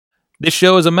This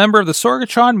show is a member of the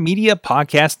Sorgatron Media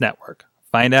Podcast Network.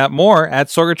 Find out more at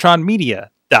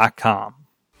sorgatronmedia.com.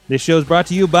 This show is brought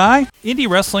to you by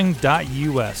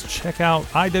IndyWrestling.us. Check out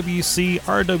IWC,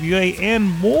 RWA,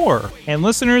 and more. And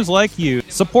listeners like you,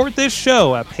 support this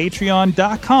show at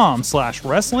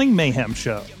patreon.com/Wrestling Mayhem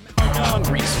Show.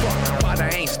 Hungry as fuck, but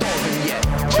I ain't starving yet.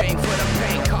 Chain for the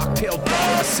pain, cocktail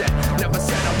bar set. Never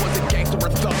said I was a gangster or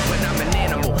thug, but I'm an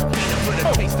animal. Feeding for the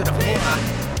taste of the blood.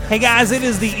 Hey guys, it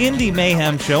is the Indy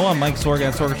Mayhem Show. I'm Mike Sorg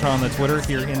at Sorgatron on the Twitter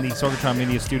here in the Sorgatron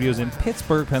Media Studios in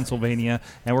Pittsburgh, Pennsylvania,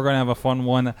 and we're going to have a fun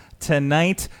one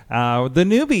tonight. The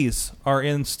newbies are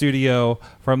in studio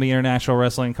from the International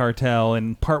Wrestling Cartel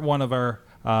in part one of our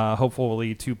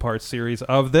hopefully two-part series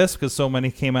of this, because so many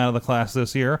came out of the class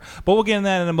this year. But we'll get into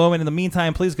that in a moment. In the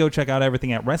meantime, please go check out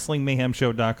everything at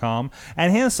WrestlingMayhemShow.com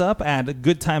and hit us up at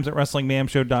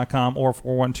goodtimes@WrestlingMayhemShow.com or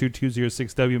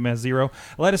 412-206-WMS0.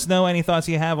 Let us know any thoughts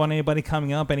you have on anybody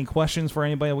coming up, any questions for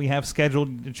anybody we have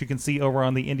scheduled that you can see over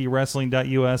on the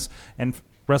IndyWrestling.us and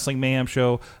Wrestling Mayhem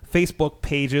Show Facebook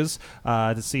pages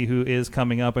to see who is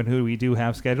coming up and who we do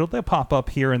have scheduled. They pop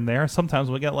up here and there. Sometimes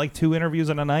we'll get like 2 interviews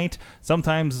in a night.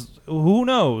 Sometimes, who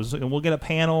knows? We'll get a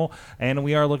panel, and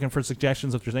we are looking for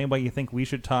suggestions. If there's anybody you think we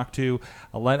should talk to,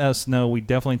 let us know. We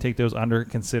definitely take those under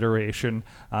consideration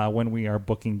when we are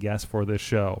booking guests for this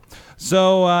show.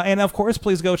 So, and of course,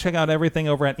 please go check out everything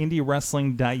over at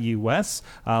IndyWrestling.us.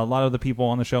 A lot of the people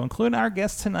on the show, including our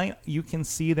guests tonight, you can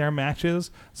see their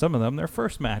matches, some of them their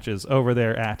first matches, over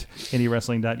there at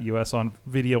IndyWrestling.us on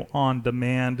video on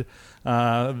demand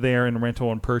there in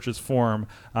rental and purchase form,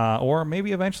 or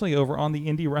maybe eventually over on the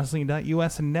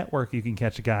IndyWrestling.us network you can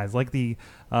catch it, guys, like the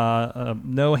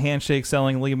no handshake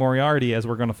selling Lee Moriarty, as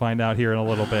we're going to find out here in a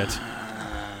little bit.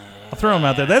 I'll throw him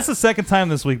out there. That's the second time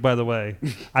this week, by the way,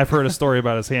 I've heard a story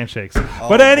about his handshakes.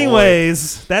 But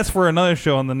anyways, that's for another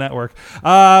show on the network.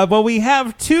 But we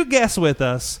have 2 guests with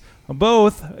us,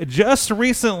 both just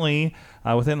recently,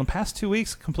 within the past 2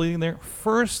 weeks, completing their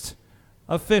first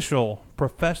official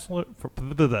professional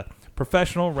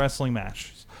wrestling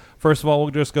matches. First of all, we'll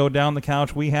just go down the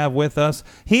couch. We have with us,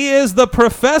 he is the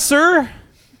Professor.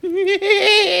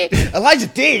 Elijah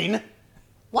Dean?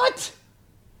 What?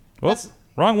 Whoops,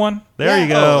 wrong one. There you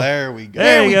go. Oh, there we go.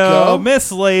 There you go.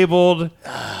 Mislabeled.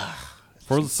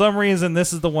 For some reason,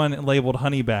 this is the one labeled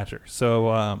Honey Badger.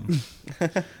 So,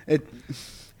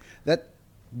 That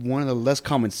one of the less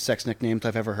common sex nicknames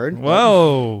I've ever heard.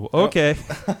 Whoa. Okay.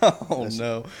 Oh,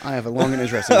 no. I have a long and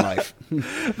interesting life.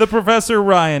 The Professor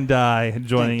Ryan Dye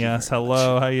joining us.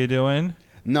 Hello. How you doing?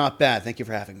 Not bad. Thank you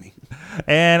for having me.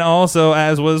 And also,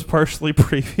 as was partially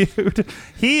previewed,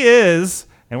 he is,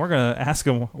 and we're going to ask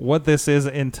him what this is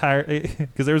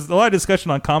because there's a lot of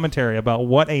discussion on commentary about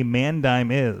what a man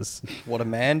dime is. What a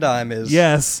man dime is.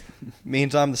 Yes.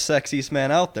 Means I'm the sexiest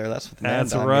man out there. That's what the man dime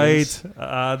That's is.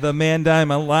 right. The man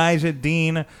dime, Elijah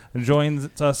Dean, joins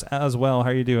us as well.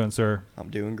 How are you doing, sir? I'm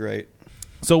doing great.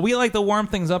 So we like to warm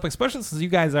things up, especially since you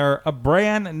guys are a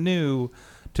brand new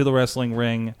to the wrestling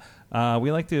ring.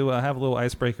 We like to have a little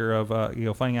icebreaker of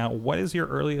finding out what is your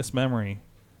earliest memory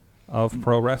of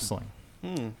pro wrestling.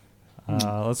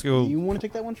 Let's go. You want to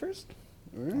take that one first?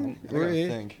 I gotta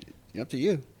think. Up to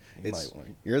you.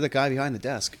 You're the guy behind the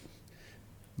desk.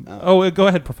 Go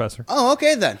ahead, Professor. Oh,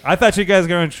 okay then. I thought you guys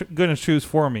were going to choose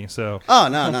for me. So. Oh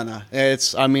no.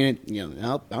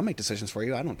 I'll make decisions for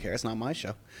you. I don't care. It's not my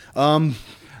show.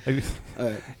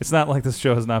 It's not like this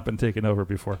show has not been taken over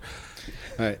before.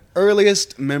 All right.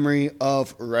 Earliest memory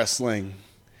of wrestling.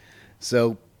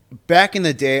 So back in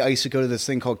the day, I used to go to this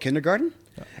thing called kindergarten.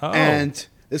 Oh. And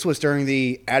this was during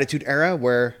the Attitude Era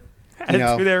where...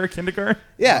 Attitude Era kindergarten?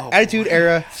 Yeah, Attitude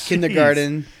Era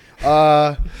kindergarten.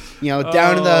 Down in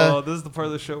the... This is the part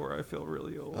of the show where I feel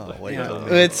really old.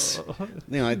 It's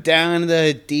down in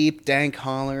the deep, dank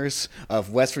hollers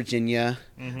of West Virginia.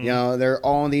 Mm-hmm. There are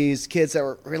all these kids that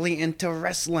were really into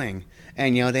wrestling.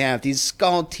 And, they have these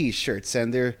Skull T-shirts,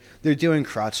 and they're doing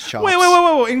crotch chops. Wait.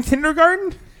 In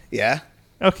kindergarten? Yeah.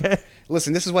 Okay.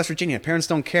 Listen, this is West Virginia. Parents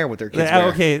don't care what their kids wear.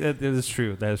 Okay, that is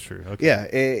true. That is true.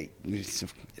 Okay.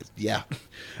 Yeah.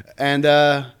 And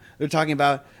they're talking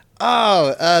about,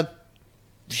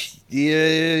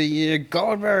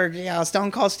 Goldberg,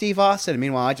 Stone Cold Steve Austin.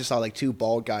 Meanwhile, I just saw like 2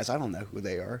 bald guys. I don't know who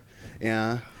they are.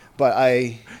 Yeah. But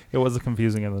it was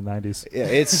confusing in the 90s. Yeah,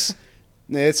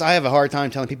 I have a hard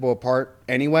time telling people apart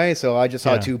anyway, so I just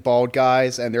saw 2 bald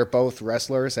guys, and they're both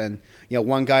wrestlers, and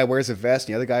one guy wears a vest,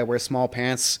 and the other guy wears small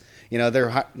pants.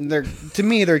 They're to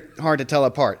me they're hard to tell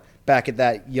apart back at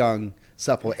that young,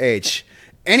 supple age.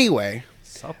 Anyway,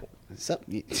 supple.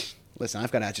 Listen,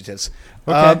 I've got adjectives.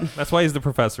 Okay, that's why he's the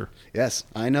professor. Yes,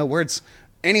 I know words.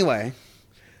 Anyway,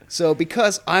 So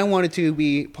because I wanted to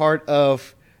be part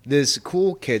of this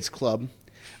cool kids club,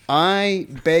 I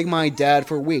begged my dad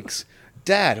for weeks.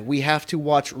 Dad, we have to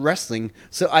watch wrestling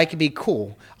so I can be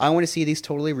cool. I want to see these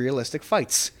totally realistic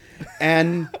fights.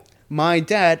 And my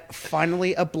dad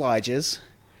finally obliges.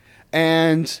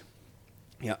 And,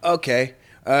 okay,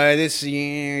 this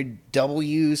year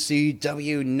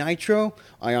WCW Nitro.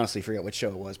 I honestly forget what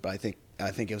show it was, but I think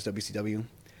it was WCW.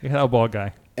 You had a bald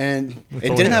guy. And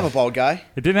it didn't have a bald guy.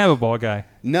 It didn't have a bald guy.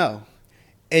 No.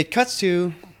 It cuts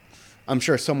to, I'm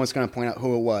sure someone's going to point out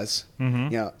who it was.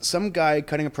 Mm-hmm. Some guy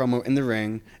cutting a promo in the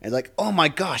ring, and like, oh my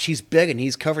gosh, he's big and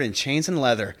he's covered in chains and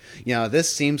leather.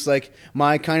 This seems like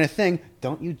my kind of thing.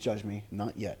 Don't you judge me.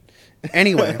 Not yet.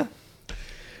 Anyway.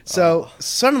 So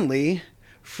suddenly,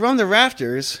 from the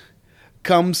rafters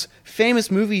comes famous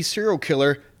movie serial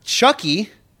killer Chucky,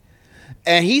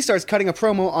 and he starts cutting a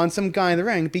promo on some guy in the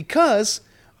ring because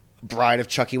Bride of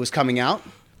Chucky was coming out,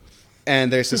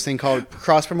 and there's this thing called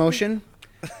cross promotion.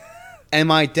 And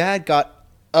my dad got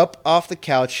up off the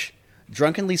couch,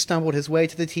 drunkenly stumbled his way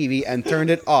to the TV, and turned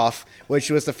it off,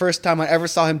 which was the first time I ever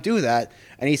saw him do that.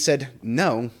 And he said,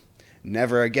 "No,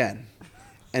 never again."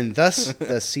 And thus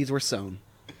the seeds were sown.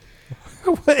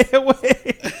 Wait.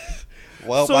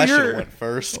 Well, So I should you're- have went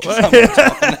first. 'Cause I'm not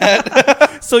talking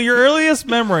that. So your earliest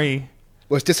memory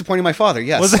Was disappointing my father,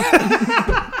 yes. was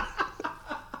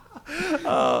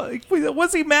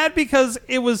was he mad because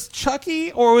it was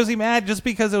Chucky, or was he mad just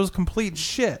because it was complete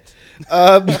shit?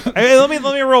 Let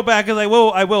me roll back, because I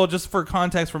will just for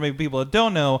context for maybe people that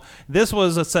don't know. This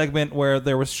was a segment where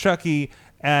there was Chucky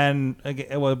and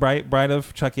Bride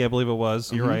of Chucky, I believe it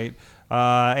was. You're right,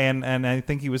 and I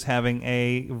think he was having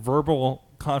a verbal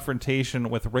confrontation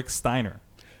with Rick Steiner.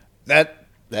 That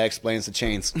explains the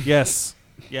chains. Yes.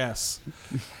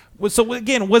 So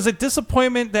again, was it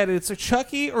disappointment that it's a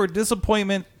Chucky, or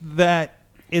disappointment that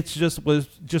was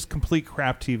just complete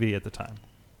crap TV at the time?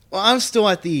 Well, I was still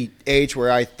at the age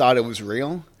where I thought it was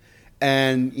real.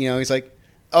 And, he's like,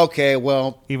 okay,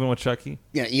 well, Even with Chucky?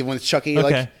 even with Chucky,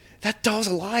 Okay. like, that doll's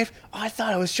alive? I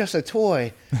thought it was just a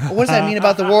toy. What does that mean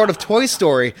about the world of Toy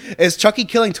Story? Is Chucky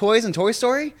killing toys in Toy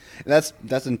Story? That's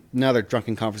another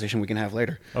drunken conversation we can have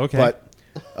later. Okay. But,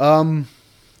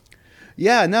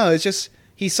 it's just,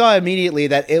 he saw immediately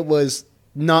that it was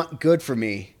not good for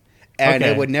me. And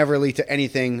Okay. it would never lead to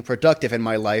anything productive in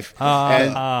my life. So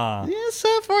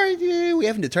far, we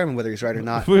haven't determined whether he's right or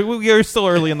not. We're still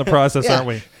early in the process, Yeah. aren't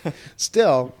we?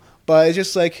 Still, but it's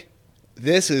just like,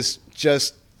 this is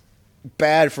just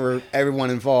bad for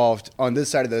everyone involved on this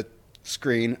side of the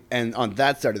screen and on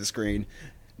that side of the screen.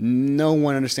 No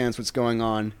one understands what's going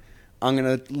on. I'm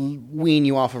going to wean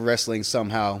you off of wrestling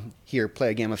somehow. Here,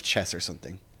 play a game of chess or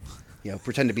something.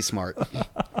 Pretend to be smart.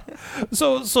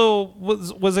 So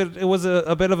was it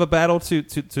a bit of a battle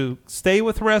to stay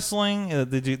with wrestling?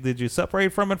 Did you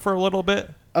separate from it for a little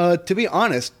bit? To be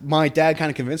honest, my dad kind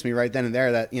of convinced me right then and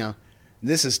there that,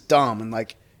 this is dumb. And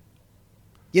like,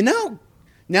 now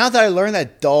that I learned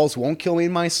that dolls won't kill me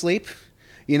in my sleep,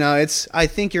 I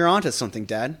think you're onto something,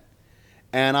 Dad.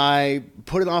 And I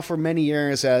put it off for many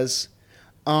years as,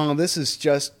 this is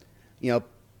just,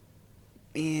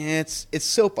 it's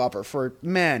soap opera for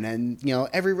men, and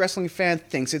every wrestling fan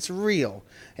thinks it's real.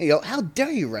 Hey, how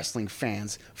dare you wrestling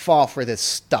fans fall for this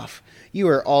stuff? You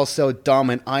are all so dumb,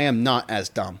 and I am not as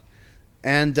dumb.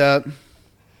 And I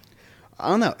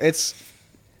don't know. It's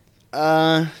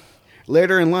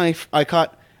later in life I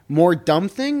caught more dumb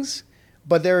things,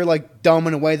 but they're like dumb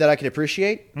in a way that I could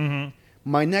appreciate. Mm-hmm.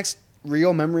 My next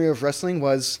real memory of wrestling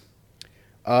was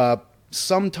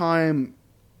sometime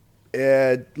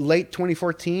late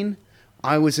 2014.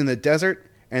 I was in the desert,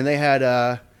 and they had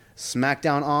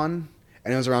SmackDown on,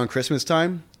 and it was around Christmas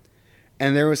time.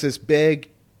 And there was this big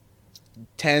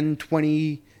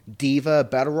 10-20 diva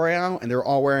battle royale, and they were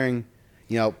all wearing,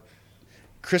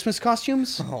 Christmas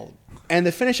costumes. Oh. And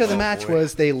the finish of the match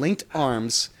was they linked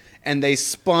arms, and they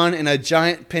spun in a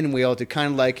giant pinwheel to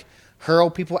kind of like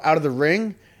hurl people out of the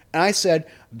ring. And I said,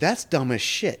 that's dumb as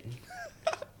shit.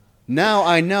 Now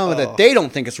I know that they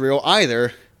don't think it's real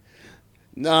either.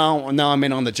 No, I'm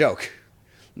in on the joke.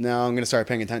 Now I'm going to start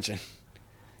paying attention.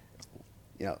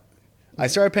 I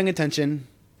started paying attention.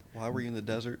 Why were you in the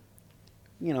desert?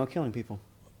 Killing people.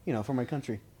 For my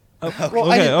country.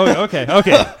 Okay. All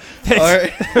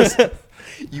right.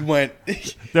 You went.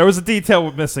 There was a detail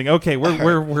we're missing. Okay,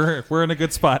 we're in a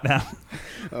good spot now.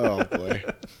 Oh boy.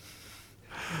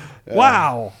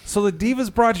 Wow. So the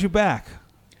divas brought you back.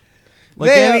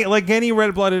 Like any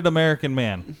red-blooded American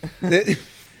man.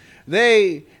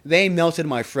 They melted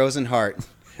my frozen heart.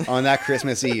 on that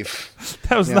Christmas Eve.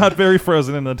 That was not very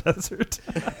frozen in the desert.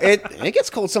 It gets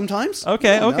cold sometimes.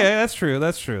 Okay, You know? that's true.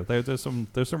 That's true. There's some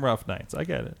rough nights. I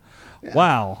get it. Yeah.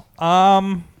 Wow.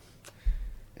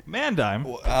 Mandime.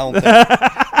 Well,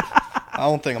 I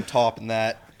don't think I'm topping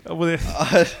that.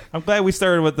 I'm glad we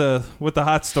started with the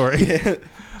hot story.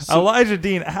 Elijah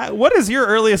Dean, what is your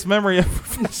earliest memory of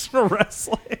professional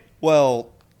wrestling?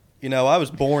 Well, I was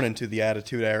born into the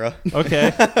Attitude Era.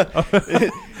 Okay.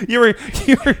 you're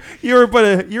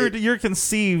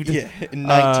conceived In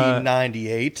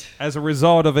 1998. as a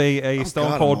result of a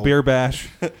Stone Cold beer bash,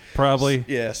 probably.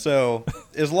 Yeah, so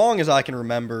as long as I can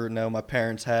remember, my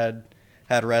parents had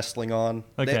wrestling on.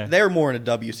 Okay. They were more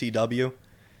into WCW.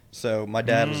 So my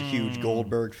dad was a huge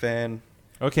Goldberg fan.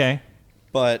 Okay.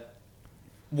 But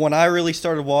when I really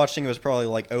started watching, it was probably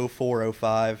like 04,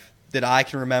 05. That I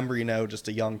can remember, just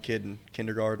a young kid in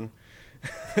kindergarten.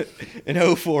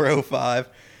 In 04, 05.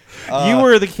 You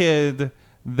were the kid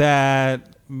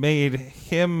that made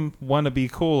him want to be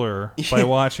cooler by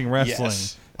watching wrestling.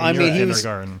 Yes. In your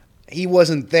kindergarten. He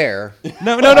wasn't there.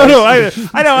 No.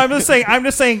 I know. I'm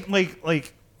just saying.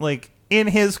 Like in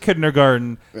his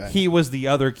kindergarten, Right. he was the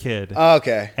other kid.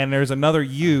 Okay. And there's another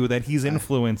you that he's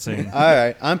influencing. All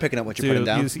right. I'm picking up what you're putting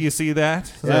down. You see that?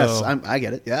 Yes, So- I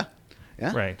get it. Yeah. Yeah.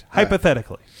 right. All right.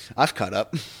 Hypothetically. I've caught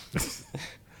up.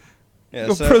 Yeah,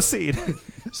 Go proceed.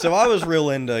 So I was real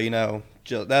into,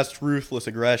 that's ruthless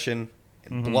aggression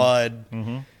and blood.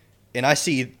 Mm-hmm. And I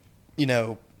see,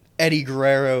 Eddie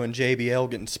Guerrero and JBL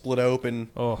getting split open.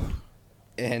 Oh.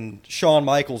 And Shawn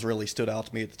Michaels really stood out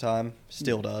to me at the time.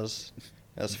 Still does.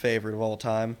 As a favorite of all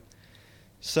time.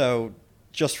 So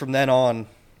just from then on,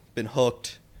 been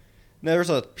hooked. Now, there's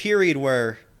a period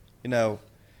where,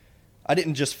 I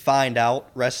didn't just find out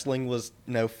wrestling was,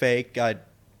 fake.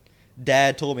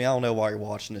 Dad told me, I don't know why you're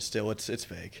watching this still. It's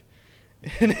fake.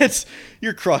 And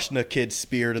you're crushing a kid's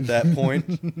spirit at that point.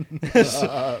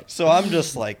 So I'm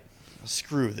just like,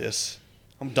 screw this.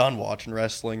 I'm done watching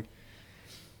wrestling.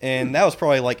 And that was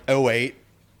probably like 08.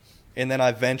 And then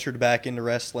I ventured back into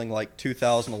wrestling like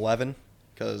 2011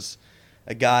 because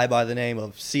a guy by the name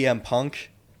of CM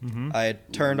Punk, I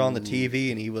had turned on the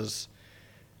TV and he was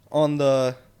on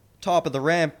the top of the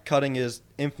ramp cutting his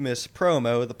infamous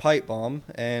promo, the pipe bomb,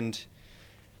 and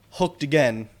hooked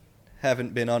again.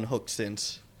 Haven't been unhooked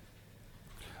since.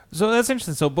 So that's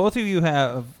interesting. So both of you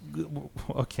have,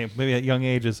 okay, maybe at young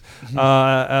ages,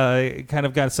 kind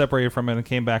of got separated from it and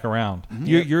came back around.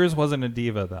 Yours wasn't a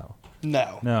diva, though.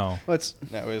 No. No.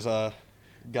 It was a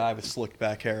guy with slicked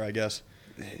back hair, I guess.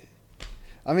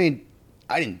 I mean,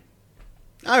 I didn't.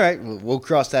 All right, we'll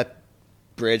cross that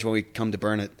bridge when we come to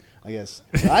burn it, I guess.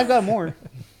 I've got more.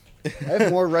 I have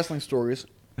more wrestling stories.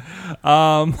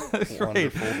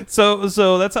 Great.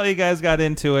 So that's how you guys got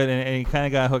into it, and you kind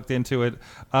of got hooked into it.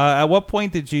 At what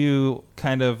point did you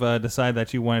kind of decide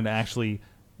that you wanted to actually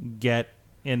get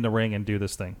in the ring and do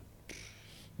this thing?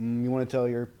 You want to tell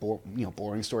your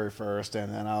boring story first,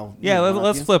 and then I'll. Yeah,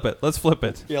 let's flip it. Let's flip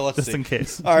it. Yeah, let's just see. in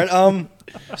case. All right.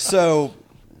 So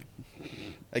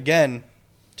again,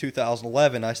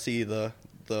 2011, I see the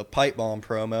pipe bomb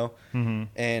promo,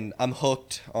 and I'm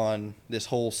hooked on this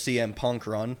whole CM Punk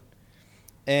run.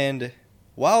 And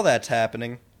while that's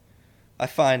happening, I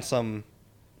find some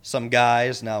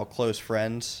guys, now close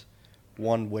friends,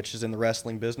 one which is in the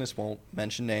wrestling business, won't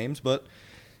mention names, but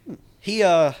he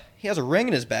has a ring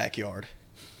in his backyard.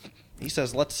 He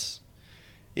says,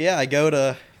 I go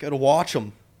to watch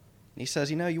him. He says,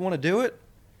 you want to do it?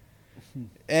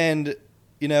 And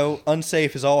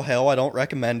unsafe as all hell. I don't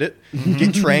recommend it.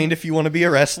 Get trained if you want to be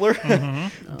a wrestler.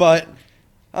 But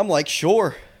I'm like,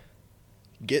 sure.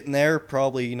 Getting there,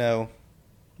 probably,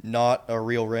 not a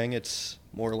real ring. It's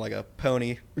more like a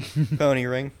pony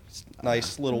ring. It's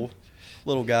nice little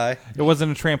guy. It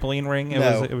wasn't a trampoline ring.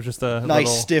 It was just a nice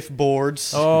little... stiff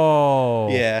boards. Oh.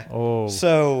 Yeah. Oh.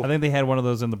 So I think they had one of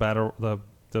those in the battle,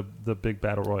 the big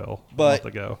battle royal a month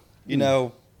ago.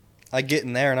 I get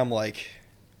in there and I'm like,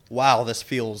 wow, this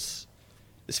feels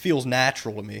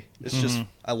natural to me. It's just,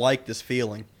 I like this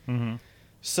feeling.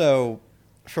 So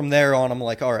from there on, I'm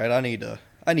like, all right, I need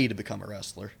to become a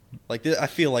wrestler. Like, I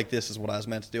feel like this is what I was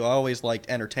meant to do. I always liked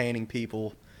entertaining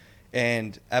people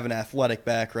and have an athletic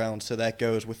background, so that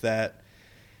goes with that.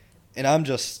 And I'm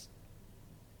just,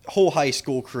 whole high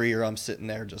school career, I'm sitting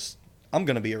there just, I'm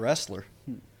going to be a wrestler.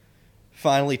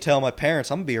 Finally tell my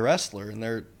parents I'm going to be a wrestler,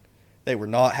 and they were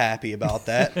not happy about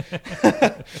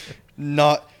that.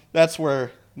 That's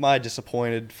where my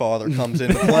disappointed father comes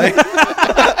into play.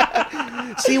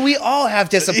 See, we all have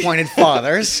disappointed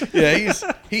fathers. Yeah,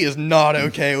 he is not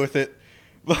okay with it.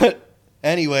 But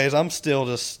anyways, I'm still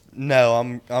just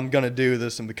no, I'm gonna do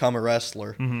this and become a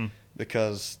wrestler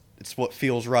because it's what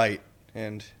feels right,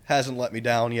 and hasn't let me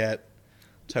down yet.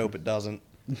 Let's hope it doesn't.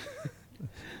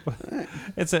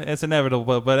 It's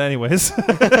inevitable, but anyways,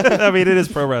 I mean, it is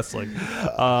pro wrestling.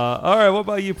 All right, what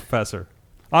about you, Professor?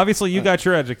 Obviously, you got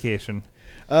your education.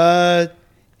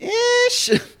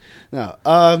 Ish.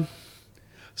 No.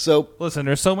 So Listen,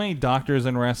 there's so many doctors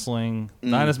in wrestling,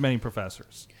 not as many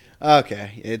professors.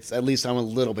 okay, it's at least I'm a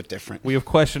little bit different. We have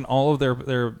questioned all of their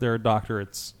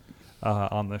doctorates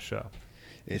on this show.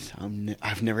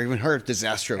 I've never even heard of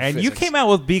disastrophysics. And you came out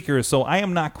with beakers, so I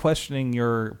am not questioning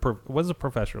your. What is a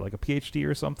professor, like a PhD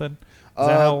or something? Is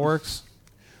that how it works?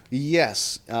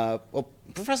 Yes. Well,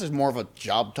 professor's more of a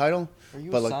job title. Are you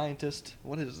but a scientist?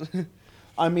 What is?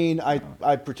 I mean,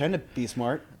 I pretend to be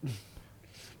smart,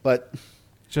 but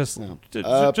Just no.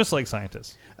 just like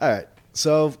scientists. All right.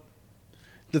 So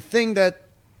the thing that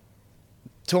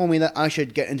told me that I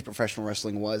should get into professional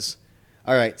wrestling was,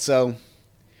 all right. So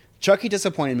Chucky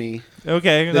disappointed me.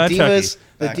 Okay, The not divas, Chucky.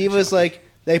 the Back to divas, Chucky. like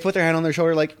they put their hand on their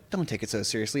shoulder, like don't take it so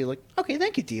seriously. Like okay,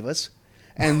 thank you, divas.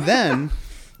 And then,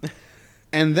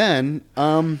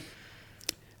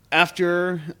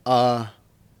 after I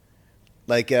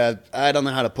don't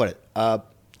know how to put it. I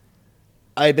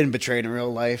had been betrayed in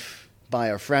real life by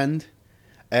a friend,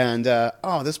 and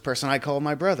this person I called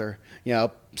my brother,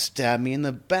 stabbed me in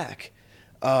the back.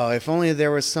 Oh, if only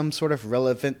there was some sort of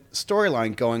relevant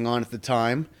storyline going on at the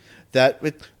time.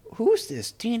 Who's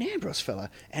this Dean Ambrose fella,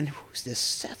 and who's this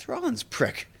Seth Rollins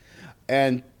prick?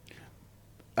 And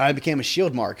I became a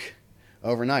shield mark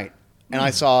overnight, and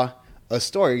I saw a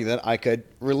story that I could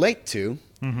relate to,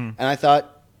 and I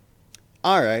thought,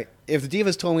 all right, if the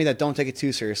divas told me that don't take it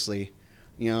too seriously,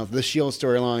 the Shield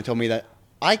storyline told me that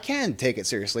I can take it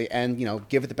seriously and,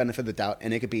 give it the benefit of the doubt,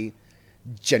 and it could be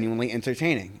genuinely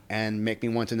entertaining and make me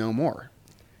want to know more.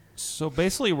 So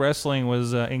basically, wrestling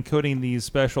was encoding these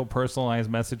special personalized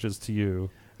messages to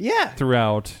you. Yeah.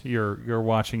 Throughout your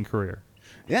watching career.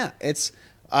 Yeah,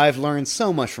 I've learned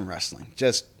so much from wrestling.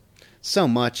 Just so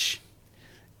much.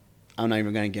 I'm not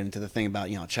even going to get into the thing about,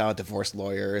 child divorce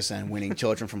lawyers and winning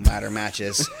children from ladder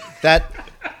matches. That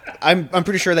I'm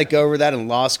pretty sure they go over that in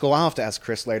law school. I'll have to ask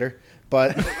Chris later.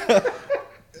 But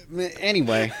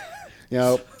anyway,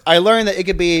 I learned that it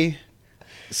could be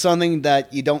something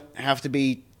that you don't have to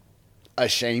be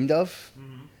ashamed of.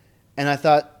 And I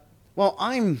thought, well,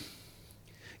 I'm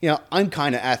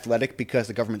kind of athletic because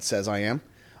the government says I am.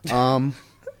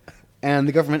 And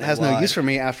the government has no use for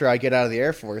me after I get out of the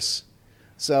Air Force.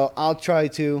 So I'll try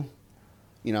to,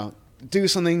 do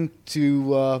something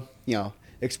to,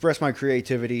 express my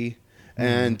creativity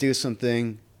and do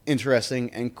something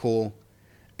interesting and cool.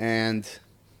 And,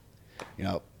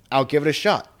 I'll give it a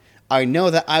shot. I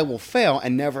know that I will fail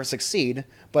and never succeed,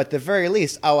 but at the very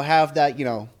least, I'll have that,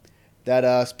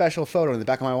 that special photo in the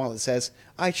back of my wallet that says,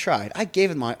 I tried. I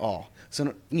gave it my all.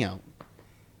 So, and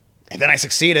then I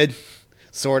succeeded,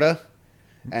 sort of.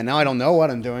 And now I don't know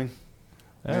what I'm doing.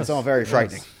 And it's all very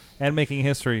frightening. And making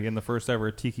history in the first ever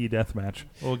Tiki death match.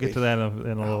 We'll get to that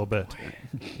in a little bit.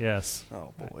 Yes.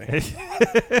 Oh boy.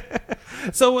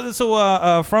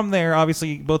 So from there,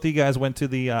 obviously, both of you guys went to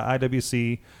the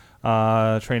IWC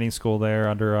training school there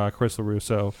under Chris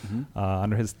LaRusso,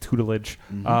 under his tutelage.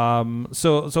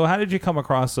 So how did you come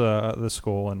across the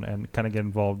school and kind of get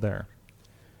involved there?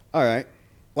 All right.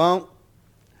 Well,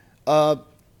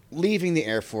 leaving the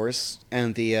Air Force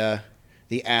and the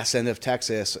ass end of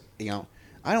Texas,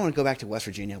 I don't want to go back to West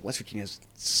Virginia. West Virginia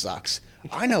sucks.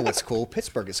 I know what's cool.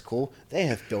 Pittsburgh is cool. They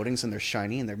have buildings and they're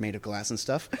shiny and they're made of glass and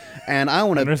stuff. And I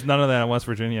want to. There's none of that in West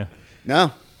Virginia.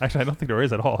 No. Actually, I don't think there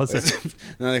is at all. Is it?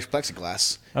 No, there's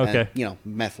plexiglass. Okay. And,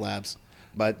 meth labs.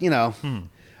 But,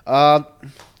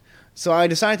 so I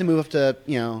decided to move up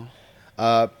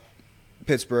to,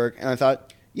 Pittsburgh. And I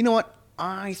thought, you know what?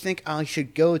 I think I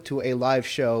should go to a live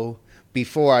show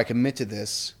before I commit to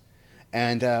this.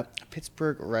 And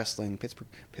Pittsburgh Wrestling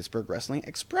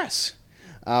Express.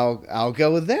 I'll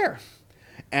go there.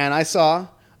 And I saw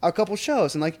a couple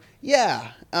shows and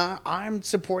I'm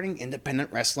supporting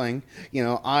independent wrestling.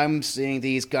 I'm seeing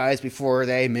these guys before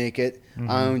they make it.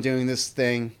 I'm doing this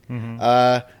thing.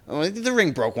 The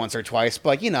ring broke once or twice,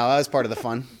 but that was part of the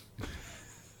fun.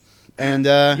 And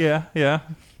yeah.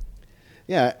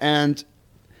 And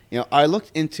I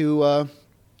looked into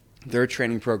their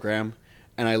training program.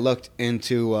 And I looked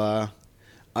into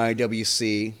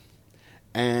IWC,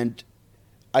 and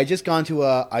I just gone to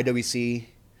IWC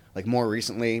more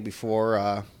recently before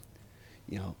I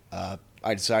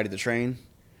decided to train,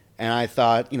 and I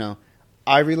thought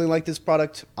I really like this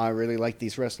product. I really like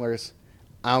these wrestlers.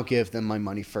 I'll give them my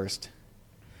money first,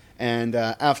 And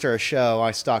after a show,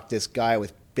 I stalked this guy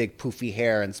with big poofy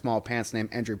hair and small pants named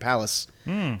Andrew Palace.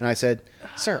 And I said,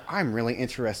 "Sir, I'm really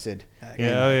interested."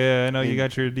 Yeah, I know you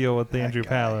got your deal with Andrew guy.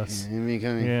 Palace.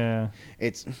 Yeah.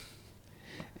 It's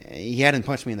he hadn't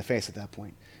punched me in the face at that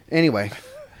point. Anyway,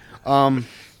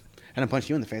 hadn't punched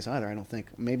you in the face either. I don't think.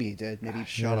 Maybe he did. Maybe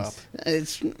Shut up.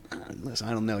 Listen,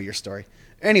 I don't know your story.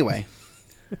 Anyway,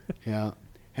 yeah,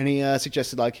 and he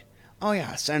suggested like, "Oh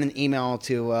yeah, send an email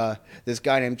to this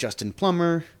guy named Justin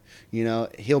Plummer. You know,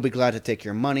 he'll be glad to take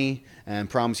your money and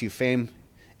promise you fame."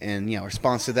 And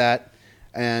response to that,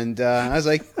 and I was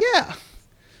like, "Yeah,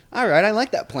 all right, I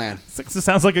like that plan." It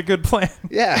sounds like a good plan.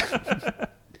 Yeah.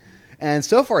 And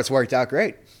so far, it's worked out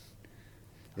great.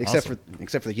 Except Awesome.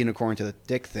 for the unicorn to the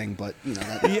dick thing, but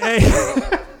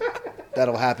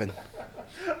that'll happen.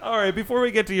 All right, before we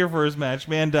get to your first match,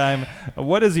 Van Dime,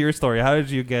 what is your story? How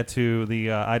did you get to the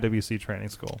IWC training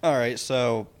school? All right,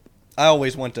 so I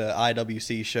always went to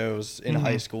IWC shows in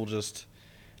high school just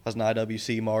as an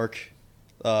IWC mark.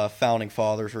 Founding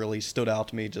Fathers really stood out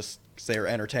to me just because they were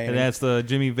entertaining. And that's the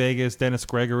Jimmy Vegas, Dennis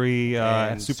Gregory,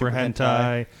 And Super Super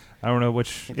Hentai. I don't know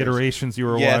which iterations you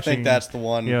were watching. Yeah, I think that's the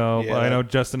one. But I know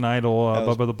Justin Idol,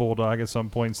 Bubba the Bulldog at some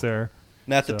points there.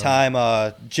 And at the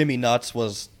time, Jimmy Nuts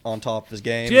was on top of his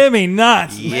game. Jimmy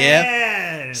Nuts! Yep.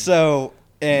 Man! So,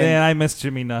 Man, I miss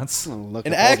Jimmy Nuts. Look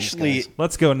and up all these actually, guys.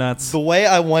 Let's go Nuts. the way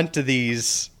I went to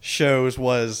these shows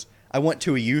was I went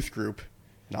to a youth group.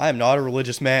 I am not a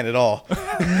religious man at all.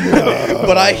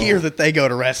 But I hear that they go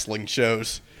to wrestling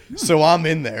shows. So I'm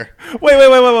in there. Wait.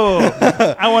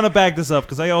 I want to back this up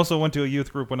because I also went to a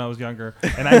youth group when I was younger,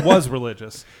 and I was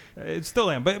religious. It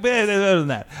still am, but other than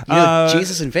that.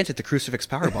 Jesus invented the crucifix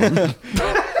powerbomb.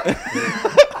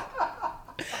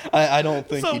 I don't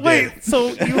think So he wait, did. so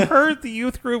you heard the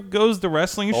youth group goes to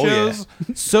wrestling Oh, shows,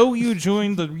 so you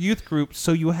joined the youth group,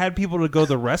 so you had people to go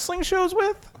to wrestling shows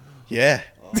with? Yeah.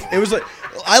 It was like,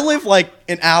 I live like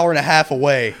an hour and a half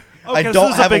away. Okay, I so don't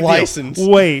this is a have a big deal. license.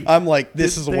 Wait. I'm like,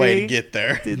 this Did is a way they- to get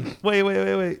there.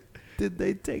 Wait. Did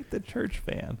they take the church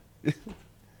van?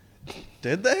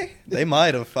 Did they? They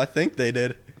might have. I think they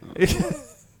did.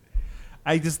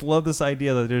 I just love this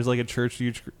idea that there's like a church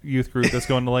youth group that's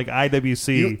going to like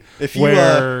IWC, if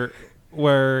you,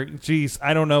 where, geez,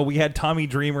 I don't know. We had Tommy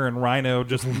Dreamer and Rhino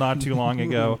just not too long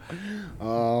ago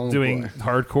doing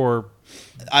hardcore.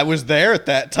 I was there at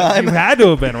that time. You had to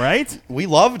have been, right? We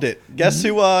loved it. Guess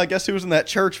who was in that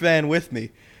church van with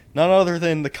me? None other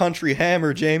than the country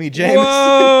hammer, Jamie Jameson.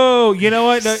 Whoa! You know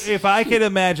what? If I could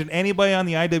imagine anybody on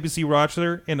the IWC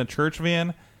roster in a church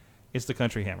van, it's the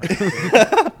Country Hammer.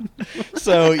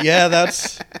 So yeah,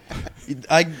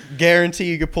 I guarantee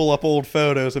you could pull up old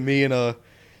photos of me and a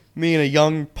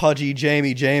young pudgy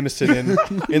Jamie Jameson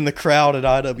in the crowd at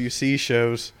IWC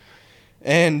shows,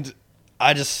 and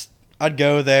I'd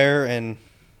go there and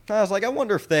I was like, I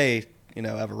wonder if they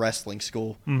have a wrestling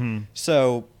school. Mm-hmm.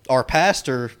 So our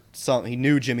pastor, he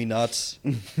knew Jimmy Nuts,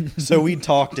 so we'd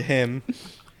talk to him.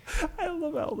 I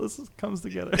love how this comes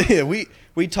together. Yeah,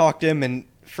 we talked to him, and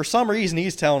for some reason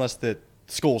he's telling us that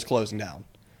school's closing down.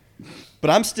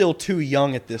 But I'm still too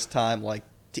young at this time, like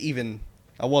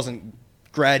I wasn't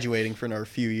graduating for another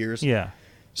few years. Yeah.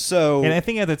 So, and I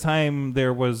think at the time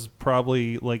there was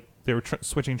probably like they were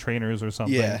switching trainers or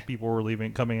something. Yeah. People were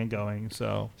leaving, coming and going.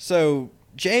 So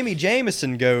Jamie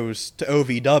Jameson goes to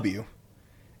OVW,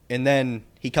 and then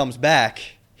he comes back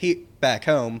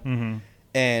home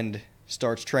and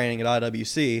starts training at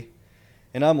IWC.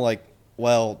 And I'm like,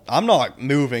 well, I'm not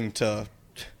moving to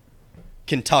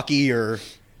Kentucky or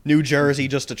New Jersey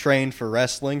just to train for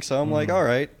wrestling. So I'm like, all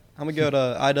right, I'm going to go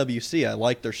to IWC. I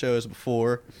liked their shows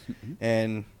before,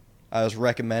 and I was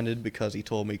recommended because he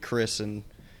told me Chris and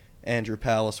Andrew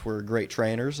Palace were great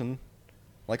trainers. And I'm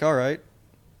like, all right,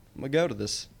 I'm going to go to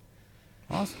this.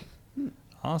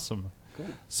 Awesome. Cool.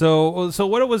 So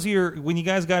what was when you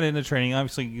guys got into training,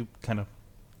 obviously you kind of,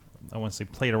 I want to say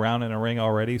played around in a ring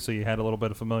already, so you had a little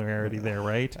bit of familiarity there,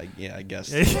 right? I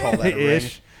guess you call that a ring.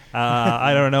 Ish.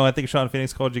 I don't know. I think Sean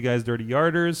Phoenix called you guys dirty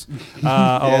yarders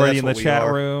already in the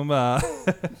chat room.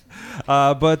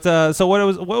 So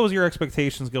what was your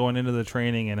expectations going into the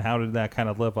training, and how did that kind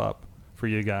of live up for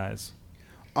you guys?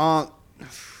 Well,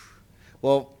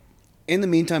 in the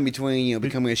meantime, between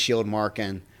becoming a Shield mark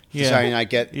and deciding I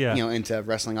get into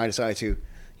wrestling, I decided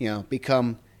to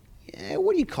become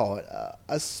what do you call it?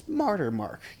 A smarter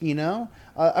mark, a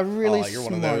really you're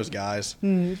one of those guys.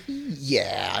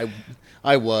 Yeah,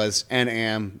 I was and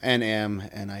am, and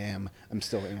I am. I'm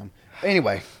still am.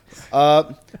 Anyway,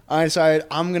 I decided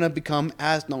I'm going to become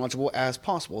as knowledgeable as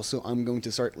possible, so I'm going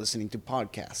to start listening to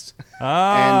podcasts.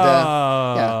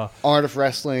 And, Art of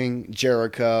Wrestling,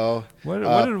 Jericho.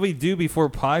 What did we do before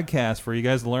podcast for you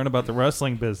guys to learn about the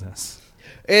wrestling business?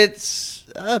 It's,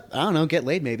 I don't know, get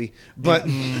laid maybe. But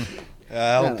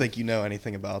I don't think you know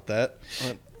anything about that.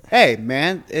 hey,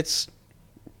 man, it's...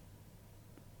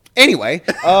 Anyway,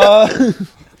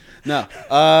 no.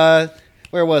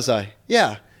 Where was I?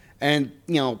 Yeah. And,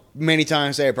 many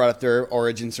times they brought up their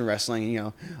origins in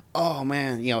wrestling. Oh,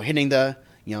 man, hitting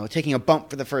taking a bump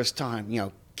for the first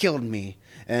time, killed me.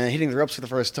 And hitting the ropes for the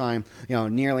first time,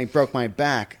 nearly broke my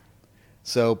back.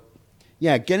 So,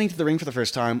 yeah, getting to the ring for the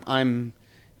first time, I'm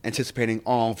anticipating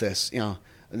all of this.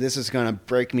 This is going to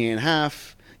break me in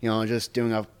half, just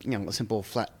doing a simple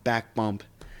flat back bump.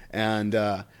 And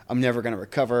I'm never going to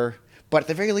recover. But at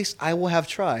the very least, I will have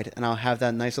tried. And I'll have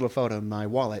that nice little photo in my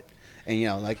wallet. And,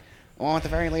 at the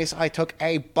very least, I took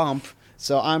a bump.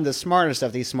 So I'm the smartest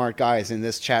of these smart guys in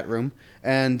this chat room.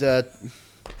 And, I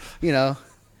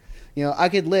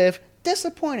could live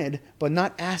disappointed, but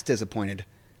not as disappointed.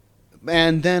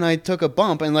 And then I took a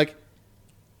bump and,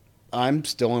 I'm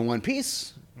still in one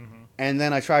piece. Mm-hmm. And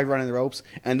then I tried running the ropes.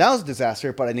 And that was a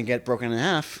disaster, but I didn't get broken in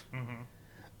half. Mm-hmm.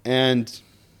 And,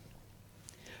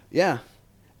 yeah.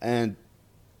 And,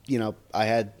 I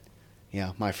had,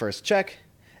 my first check.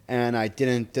 And I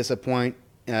didn't disappoint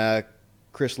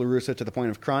Chris LaRusso to the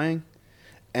point of crying.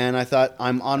 And I thought,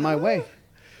 I'm on my way.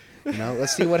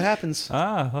 Let's see what happens.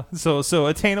 So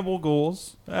attainable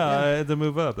goals to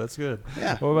move up. That's good.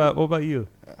 Yeah. What about you?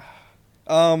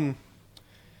 I'm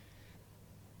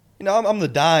the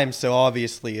dime, so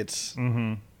obviously it's...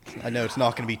 Mm-hmm. I know it's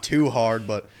not going to be too hard,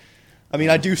 but...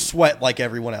 I do sweat like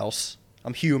everyone else.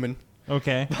 I'm human.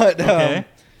 Okay. But,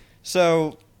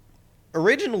 so,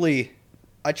 originally...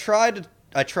 I tried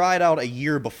out a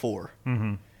year before,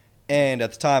 mm-hmm. and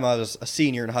at the time I was a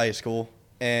senior in high school,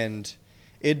 and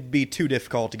it'd be too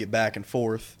difficult to get back and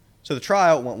forth. So the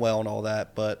tryout went well and all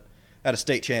that, but I had a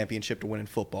state championship to win in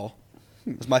football.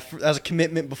 It was a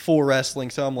commitment before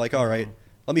wrestling, so I'm like, all right,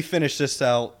 let me finish this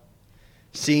out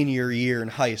senior year in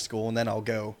high school, and then I'll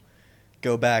go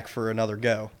back for another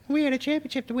go. We had a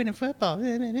championship to win in football.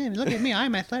 Look at me,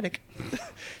 I'm athletic.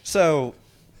 So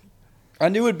I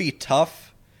knew it'd be tough.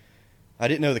 I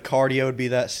didn't know the cardio would be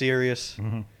that serious.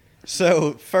 Mm-hmm.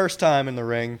 So, first time in the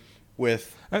ring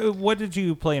with... what did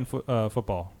you play in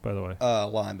football, by the way?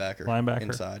 Linebacker. Linebacker?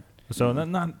 Inside. So,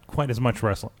 not quite as much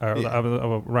wrestling,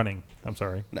 running. I'm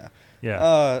sorry. No.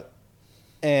 Yeah.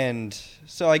 And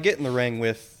so I get in the ring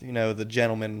with, the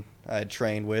gentleman I had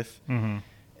trained with. Mm-hmm.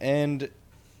 And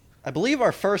I believe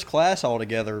our first class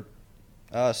altogether,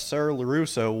 Sir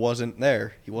LaRusso wasn't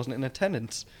there. He wasn't in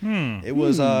attendance. It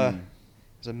was...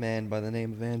 It was a man by the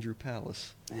name of Andrew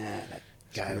Palace. That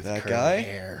guy with curly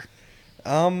hair.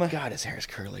 God, his hair is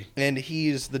curly. And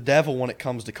he's the devil when it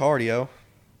comes to cardio.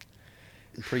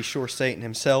 I'm pretty sure Satan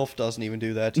himself doesn't even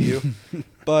do that to you.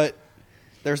 But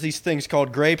there's these things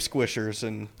called grape squishers,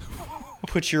 and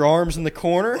put your arms in the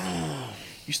corner,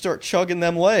 you start chugging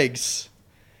them legs.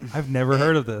 I've never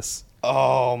heard of this.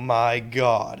 Oh, my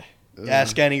God.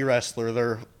 Ask any wrestler.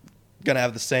 They're going to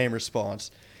have the same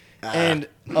response. And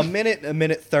a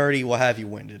minute 30 will have you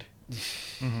winded.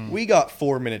 Mm-hmm. We got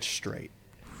 4 minutes straight.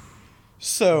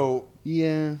 So,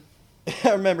 yeah. I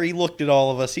remember he looked at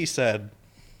all of us. He said,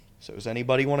 so does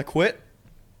anybody want to quit?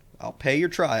 I'll pay your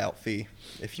tryout fee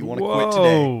if you want to quit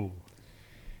today.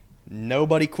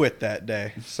 Nobody quit that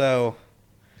day. So,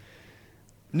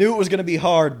 knew it was going to be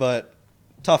hard, but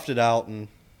toughed it out and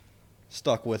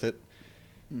stuck with it.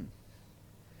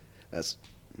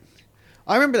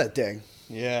 I remember that day.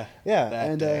 Yeah. Yeah,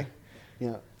 and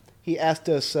he asked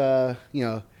us,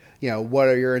 what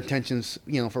are your intentions,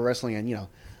 for wrestling, and I'm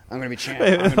going to be champ.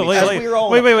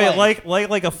 Wait!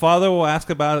 Like a father will ask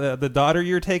about the daughter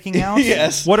you're taking out.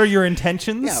 Yes. What are your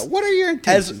intentions? Yeah. What are your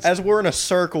intentions? As we're in a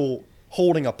circle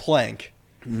holding a plank.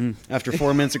 Mm-hmm. After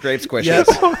 4 minutes of grape squishes.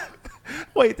 Yes.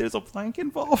 Wait, there's a plank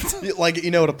involved? Like,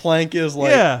 what a plank is?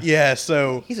 Like, yeah,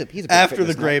 so he's a after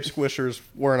the grape squishers,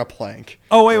 we're in a plank.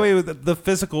 Oh, wait, the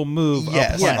physical move.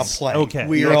 Yes, a plank. Okay.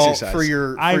 We are all for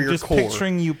your I'm your just core.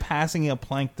 picturing you passing a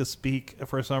plank to speak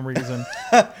for some reason.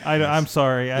 I'm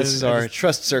sorry. This is our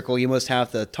trust circle. You must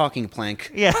have the talking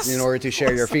plank in order to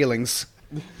share your feelings.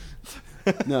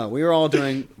 No, we were all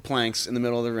doing planks in the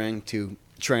middle of the ring to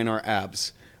train our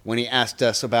abs. When he asked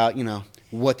us about,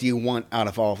 what do you want out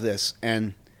of all of this?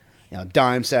 And,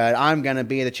 Dime said, I'm going to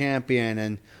be the champion.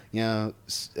 And,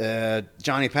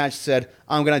 Johnny Patch said,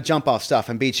 I'm going to jump off stuff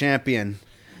and be champion.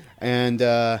 And,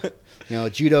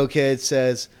 Judo Kid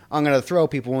says, I'm going to throw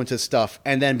people into stuff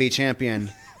and then be champion.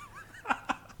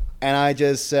 And I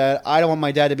just said, I don't want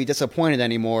my dad to be disappointed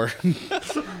anymore.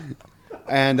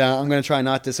 And I'm going to try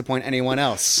not to disappoint anyone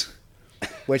else.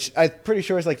 Which I'm pretty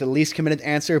sure is like the least committed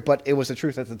answer, but it was the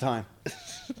truth at the time.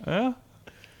 Yeah.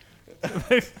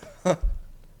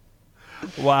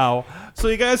 Wow. So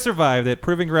you guys survived it.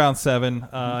 Proving Ground 7.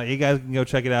 You guys can go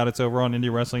check it out. It's over on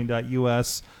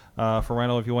IndieWrestling.us for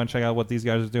rental if you want to check out what these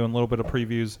guys are doing. A little bit of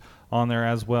previews on there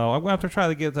as well. I'm going to have to try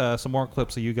to get some more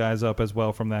clips of you guys up as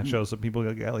well from that show so people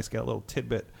at least get a little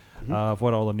tidbit of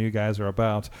what all the new guys are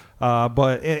about.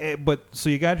 But so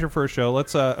you got your first show.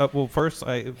 Let's first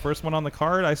one on the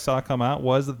card I saw come out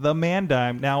was the Man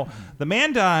Dime. Now, the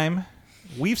Man Dime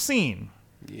we've seen.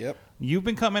 Yep. You've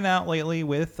been coming out lately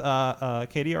with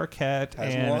Katie Arquette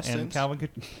and Calvin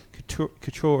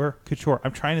Couture.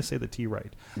 I'm trying to say the T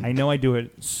right. I know I do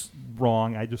it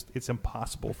wrong. It's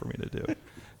impossible for me to do.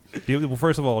 Well,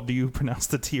 first of all, do you pronounce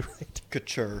the T right?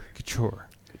 Couture.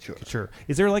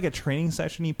 Is there like a training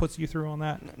session he puts you through on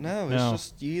that? No, it's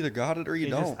just you either got it or you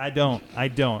don't. I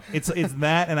don't. It's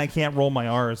that, and I can't roll my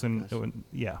R's, and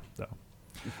yeah. So.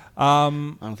 I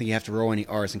don't think you have to roll any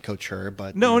R's in couture,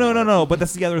 but no. But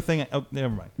that's the other thing. Oh,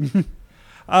 never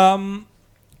mind.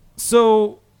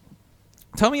 So,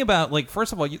 tell me about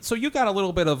first of all. So you got a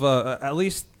little bit of at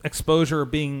least exposure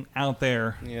being out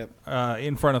there,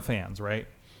 in front of fans, right?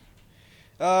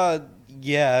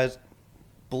 Yeah.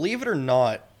 Believe it or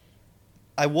not,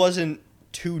 I wasn't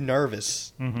too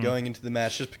nervous going into the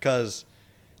match just because,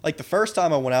 the first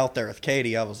time I went out there with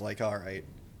Katie, I was like, all right,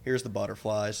 here's the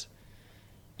butterflies.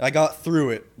 I got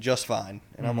through it just fine.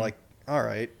 And I'm like, all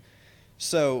right.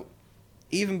 So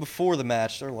even before the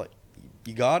match, they're like,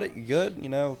 you got it? You good?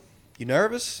 You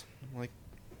nervous? I'm like,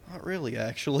 not really,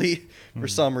 actually, for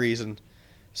some reason.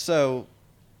 So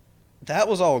that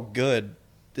was all good.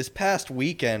 This past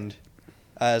weekend,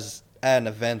 as at an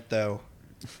event, though,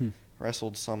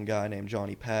 wrestled some guy named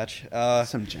Johnny Patch.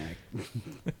 Some jack.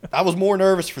 I was more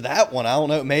nervous for that one. I don't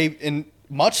know, maybe in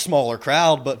much smaller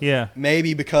crowd, but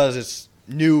maybe because it's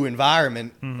new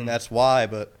environment, and that's why.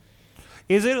 But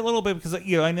is it a little bit because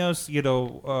I know if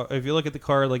you look at the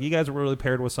card, you guys were really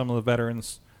paired with some of the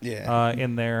veterans,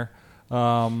 in there,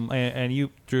 and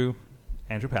you drew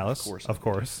Andrew Palace, of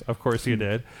course you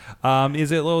did.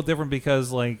 Is it a little different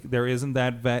because there isn't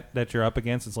that vet that you're up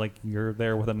against? It's like you're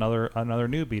there with another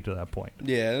newbie to that point.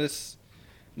 Yeah, this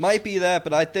might be that,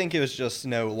 but I think it was just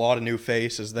a lot of new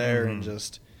faces there and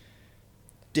just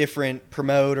different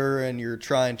promoter, and you're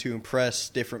trying to impress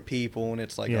different people, and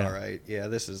it's all right,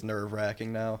 this is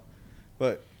nerve-wracking now.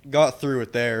 But got through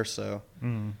it there, so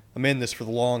I'm in this for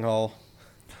the long haul.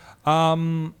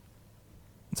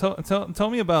 Tell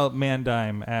me about Man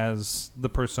Dime as the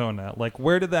persona.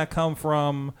 Where did that come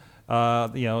from?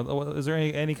 Is there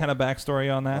any kind of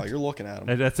backstory on that? Oh, you're looking at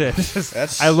him. That's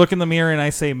it. I look in the mirror and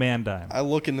I say Man Dime. I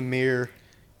look in the mirror.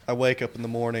 I wake up in the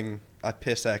morning. I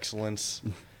piss excellence.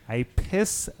 I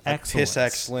piss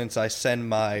excellence. I send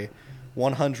my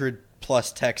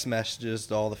 100-plus text messages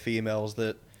to all the females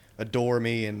that adore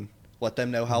me and let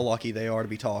them know how lucky they are to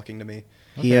be talking to me.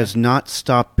 Okay. He has not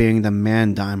stopped being the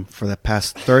Man Dime for the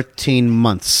past 13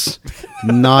 months.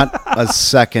 Not a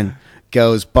second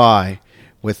goes by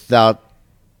without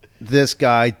this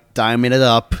guy diming it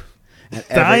up at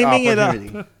every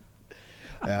opportunity.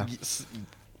 Yeah.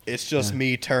 It's just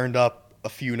me turned up a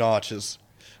few notches.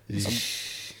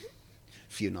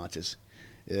 Few notches.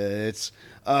 It's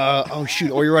oh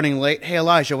shoot! Or you're running late. Hey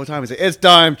Elijah, what time is it? It's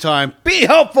dime time. Be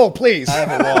helpful, please. I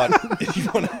have a lot. If you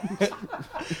want.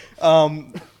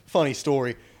 Funny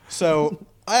story. So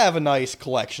I have a nice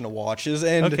collection of watches,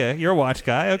 and okay, you're a watch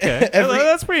guy. Okay,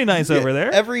 that's pretty nice over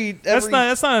there. That's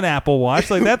not an Apple Watch.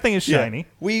 That thing is shiny.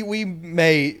 We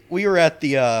were at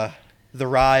the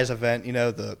Rise event,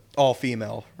 the all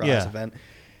female Rise event,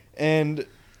 and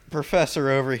Professor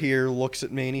over here looks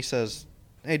at me and he says,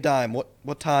 "Hey Dime,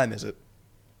 what time is it?"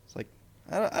 It's like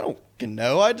I don't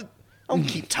know. I don't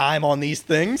keep time on these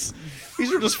things.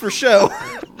 These are just for show.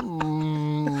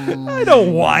 I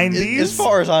don't wind these. As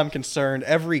far as I'm concerned,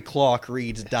 every clock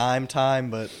reads dime time,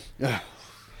 but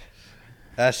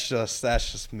that's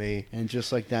just me. And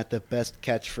just like that, the best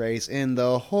catchphrase in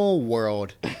the whole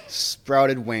world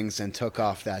sprouted wings and took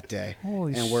off that day.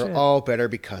 Holy shit. We're all better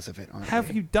because of it, aren't Have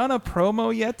we? you done a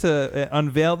promo yet to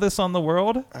unveil this on the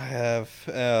world? I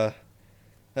have.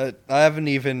 I haven't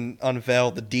even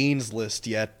unveiled the Dean's List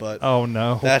yet, but oh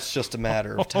no, that's just a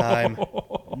matter of time.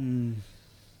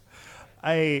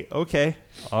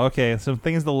 Okay, some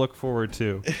things to look forward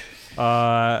to.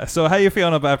 So how you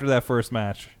feeling up after that first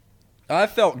match? I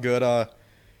felt good.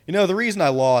 The reason I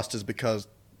lost is because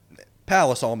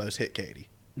Palace almost hit Katie.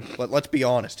 Let's be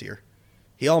honest here.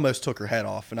 He almost took her head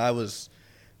off, and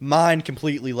mine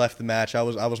completely left the match. I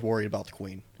was worried about the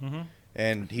Queen,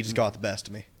 and he just got the best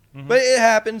of me. But it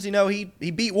happens, you know. He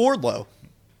beat Wardlow.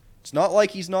 It's not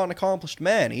like he's not an accomplished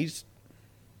man. He's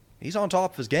on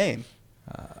top of his game.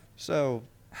 So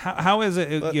how is it?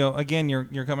 You know, again,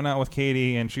 you're coming out with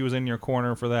Katie, and she was in your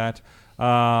corner for that.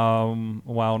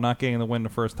 While not getting the win the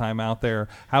first time out there,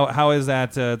 how is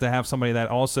that to have somebody that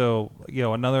also, you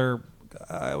know, another?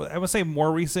 I would say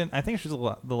more recent. I think she's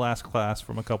the last class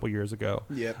from a couple years ago.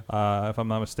 Yep. If I'm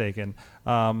not mistaken.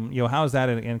 You know, how is that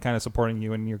in kind of supporting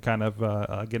you and you're kind of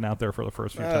getting out there for the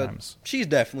first few times? She's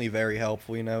definitely very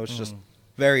helpful. You know, it's just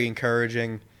very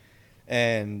encouraging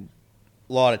and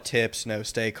a lot of tips. You know,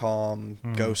 stay calm,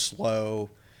 go slow,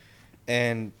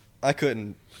 and I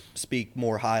couldn't speak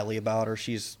more highly about her.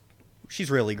 She's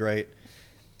really great.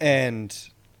 And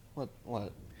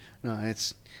what? No,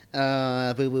 it's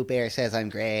Boo Boo Bear says I'm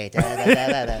great. Da, da, da,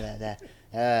 da, da, da,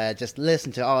 da. Just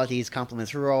listen to all these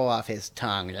compliments roll off his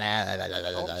tongue. La, la, la, la,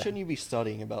 la, la. Shouldn't you be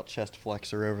studying about chest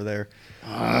flexor over there?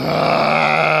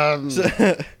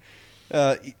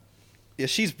 Yeah,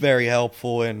 she's very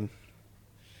helpful, and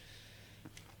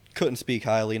couldn't speak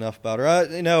highly enough about her.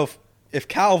 You know, if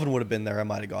Calvin would have been there, I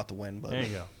might have got the win. But There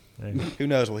you go. who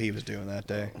knows what he was doing that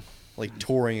day? Like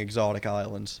touring exotic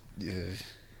islands. Yeah.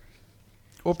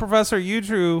 Well, Professor, you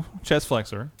drew chest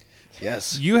flexor.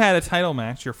 Yes. You had a title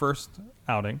match, your first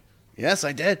outing. Yes,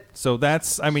 I did. So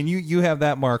that's, I mean, you have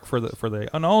that mark for the,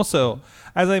 and also,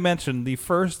 as I mentioned, the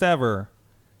first ever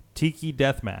Tiki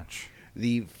Death Match.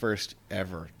 The first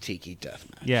ever Tiki Death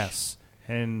Match. Yes,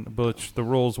 and which the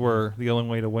rules were the only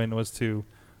way to win was to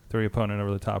throw your opponent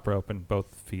over the top rope and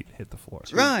both feet hit the floor.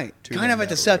 Right. Kind of a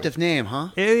deceptive name, huh?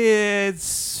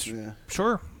 It's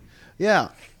sure. Yeah.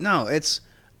 No, it's...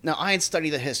 Now, I had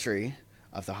studied the history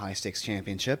of the High Stakes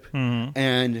Championship,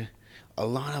 and a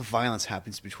lot of violence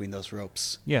happens between those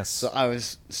ropes. Yes. So I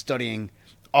was studying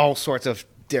all sorts of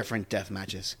different death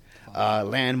matches.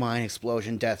 Landmine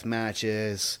explosion death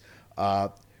matches,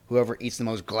 whoever eats the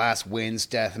most glass wins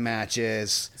death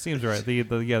matches. Seems right. The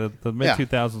mid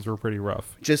 2000s were pretty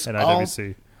rough. Just at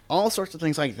IWC. All sorts of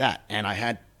things like that. And I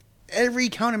had every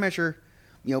countermeasure,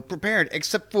 prepared,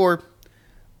 except for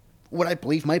what I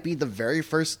believe might be the very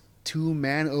first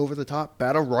two-man over-the-top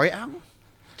battle royale.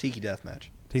 Tiki Death Match.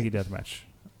 Tiki Death Match.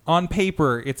 On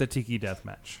paper, it's a Tiki Death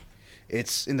Match.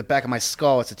 It's in the back of my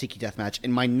skull. It's a Tiki Death Match.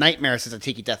 In my nightmares, it's a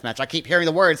Tiki Death Match. I keep hearing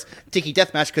the words Tiki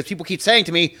Death Match because people keep saying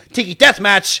to me, Tiki Death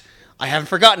Match. I haven't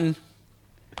forgotten.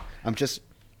 I'm just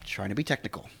trying to be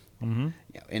technical. In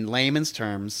layman's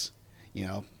terms,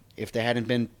 if they hadn't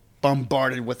been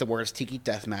bombarded with the words Tiki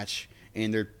Death Match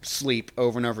in their sleep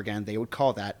over and over again, they would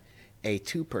call that a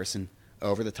two-person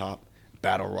over-the-top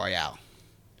battle royale.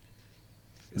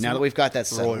 Now that we've got that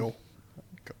settled,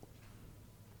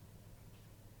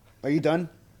 are you done?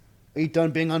 Are you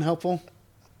done being unhelpful?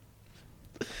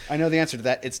 I know the answer to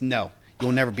that. It's no.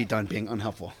 You'll never be done being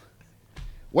unhelpful.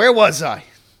 Where was I?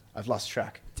 I've lost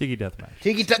track. Tiki Death Match.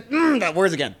 Tiki Death... that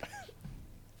words again.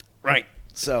 Right.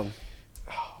 So,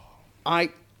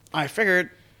 I figured,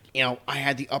 I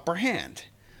had the upper hand.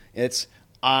 It's...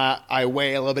 I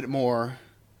weigh a little bit more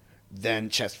than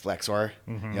chest flexor.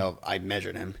 I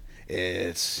measured him.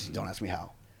 Don't ask me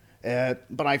how.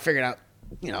 But I figured out,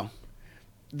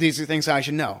 these are things I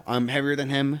should know. I'm heavier than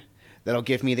him. That'll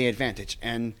give me the advantage.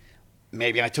 And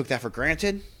maybe I took that for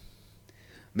granted.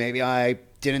 Maybe I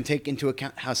didn't take into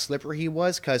account how slippery he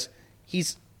was, because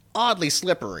he's oddly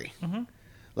slippery.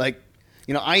 I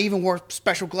even wore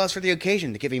special gloves for the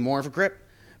occasion to give him more of a grip.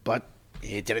 But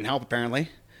it didn't help, apparently.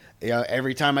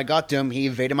 Every time I got to him, he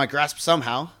evaded my grasp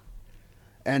somehow.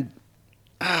 And,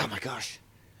 oh my gosh.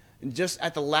 Just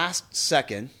at the last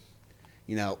second,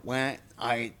 when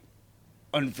I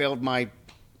unveiled my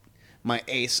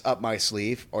ace up my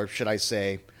sleeve, or should I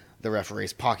say the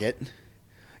referee's pocket,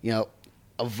 a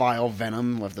vial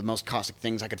venom of the most caustic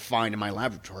things I could find in my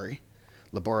laboratory.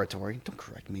 Don't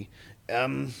correct me.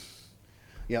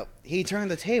 He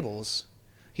turned the tables.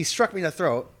 He struck me in the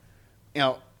throat.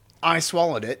 I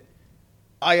swallowed it.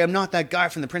 I am not that guy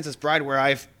from The Princess Bride where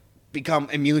I've become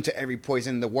immune to every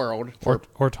poison in the world.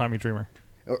 Or Tommy Dreamer.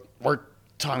 Or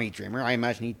Tommy Dreamer. I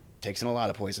imagine he takes in a lot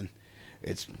of poison.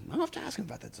 I'll have to ask him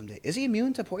about that someday. Is he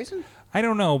immune to poison? I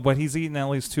don't know, but he's eaten at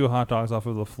least 2 hot dogs off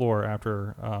of the floor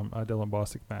after a Dylan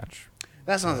Bostic match.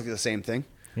 That sounds like the same thing.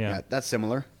 Yeah. That's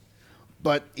similar.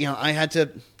 But, I had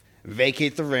to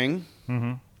vacate the ring.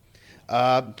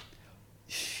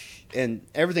 And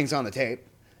everything's on the tape.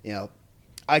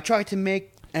 I tried to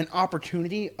make an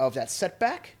opportunity of that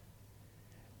setback.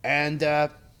 And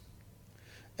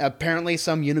Apparently,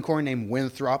 some unicorn named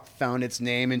Winthrop found its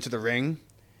name into the ring.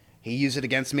 He used it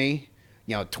against me,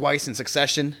 twice in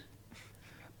succession.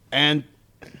 And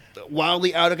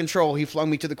wildly out of control, he flung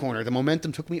me to the corner. The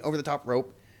momentum took me over the top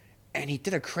rope, and he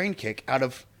did a crane kick out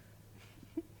of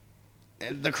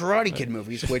the Karate Kid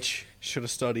movies, which... Should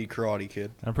have studied Karate Kid.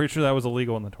 I'm pretty sure that was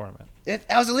illegal in the tournament. That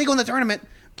was illegal in the tournament,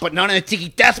 but not in a tiki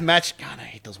death match. God, I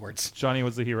hate those words. Johnny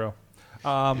was the hero.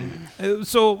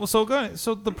 So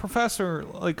the professor,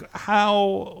 like,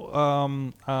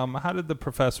 how did the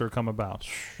professor come about?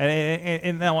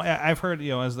 And now I've heard,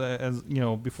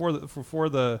 before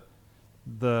the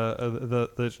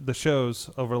shows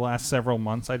over the last several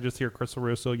months, I just hear Chris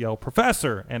LaRusso yell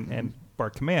 "Professor" and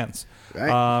bark commands. Right.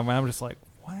 And I'm just like,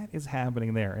 what is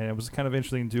happening there? And it was kind of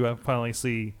interesting to finally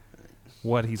see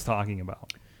what he's talking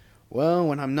about. Well,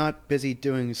 when I'm not busy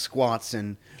doing squats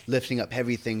and lifting up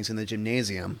heavy things in the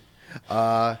gymnasium,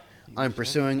 I'm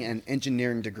pursuing an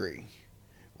engineering degree.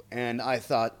 And I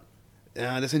thought,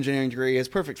 this engineering degree is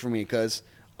perfect for me because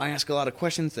I ask a lot of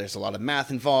questions, there's a lot of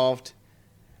math involved,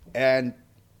 and,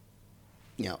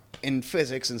 in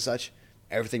physics and such,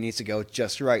 everything needs to go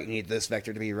just right. You need this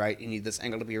vector to be right, you need this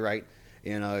angle to be right.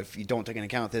 If you don't take into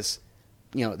account this,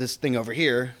 this thing over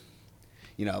here,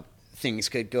 things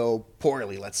could go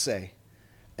poorly, let's say.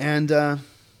 And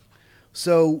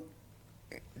so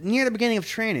near the beginning of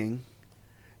training,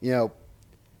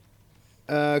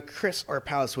 Chris or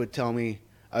Palace would tell me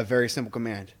a very simple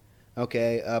command.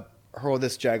 Okay, hurl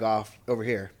this jag off over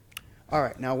here. All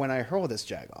right, now when I hurl this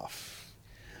jag off,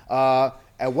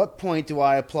 at what point do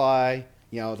I apply,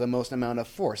 the most amount of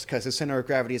force? Because the center of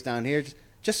gravity is down here.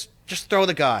 Just throw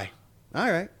the guy. All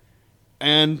right.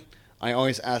 And I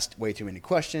always asked way too many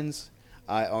questions.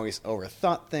 I always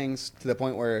overthought things to the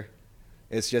point where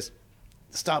it's just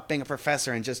stop being a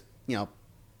professor and just,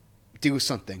 do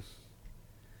something.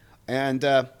 And,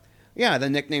 the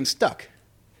nickname stuck.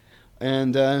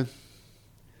 And,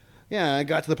 I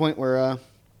got to the point where,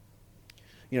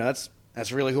 that's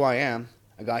really who I am.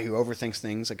 A guy who overthinks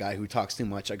things, a guy who talks too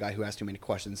much, a guy who asks too many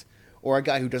questions, or a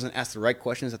guy who doesn't ask the right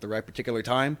questions at the right particular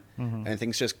time, and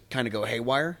things just kind of go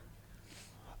haywire.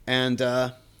 And,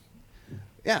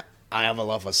 I have a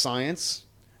love of science.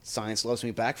 Science loves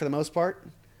me back for the most part.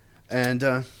 And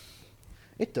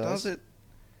it does. Does it?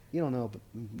 You don't know, but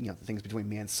the things between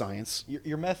me and science.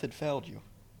 Your method failed you.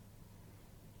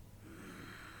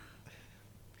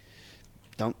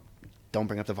 Don't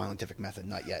bring up the violentific method.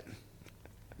 Not yet.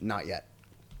 Not yet.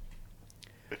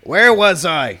 Where was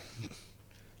I?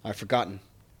 I've forgotten.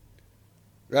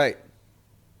 Right.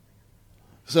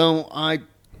 So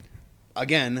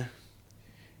again,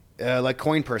 like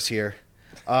coin purse here.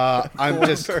 I've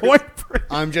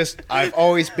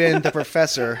always been the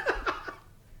professor,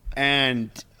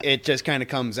 and it just kind of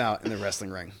comes out in the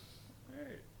wrestling ring.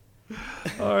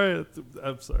 All right,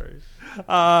 I'm sorry.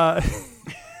 I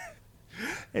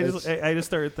just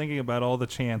started thinking about all the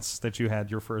chants that you had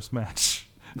your first match.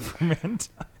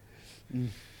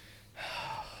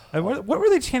 What were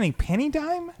they chanting? Penny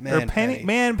dime? Man or penny? penny.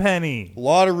 Man penny. A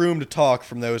lot of room to talk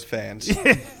from those fans.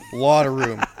 A lot of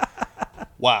room.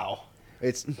 Wow.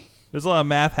 There's a lot of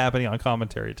math happening on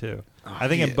commentary too. I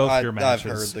think in both your matches.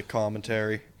 I've heard the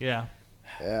commentary. Yeah.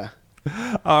 Yeah.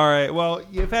 All right. Well,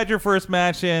 you've had your first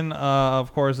match in,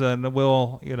 of course, and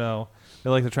we'll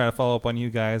like to try to follow up on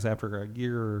you guys after a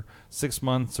year or 6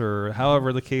 months or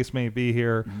however the case may be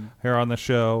here on the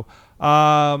show.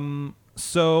 So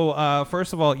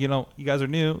first of all, you guys are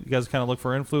new. You guys kind of look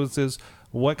for influences.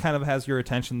 What kind of has your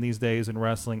attention these days in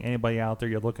wrestling? Anybody out there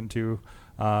you're looking to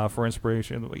for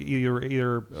inspiration,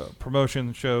 either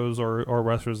promotion shows or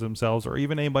wrestlers themselves, or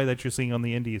even anybody that you're seeing on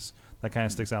the indies that kind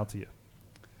of sticks out to you?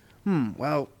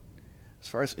 Well, as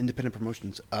far as independent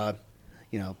promotions, I've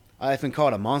been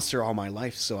called a monster all my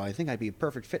life, so I think I'd be a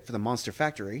perfect fit for the Monster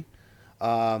Factory.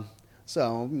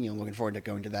 So, looking forward to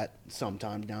going to that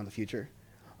sometime down the future.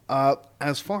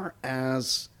 As far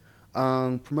as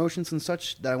promotions and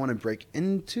such that I want to break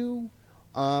into,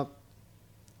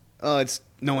 it's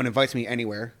no one invites me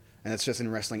anywhere, and it's just in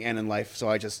wrestling and in life. So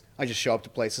I just show up to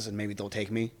places and maybe they'll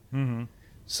take me. Mm-hmm.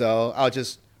 So I'll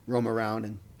just roam around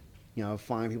and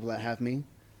find people that have me.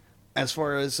 As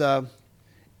far as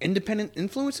independent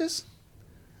influences,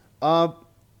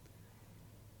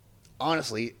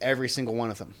 honestly, every single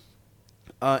one of them.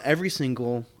 Every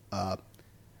single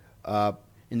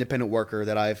independent worker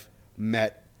that I've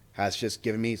met has just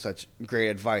given me such great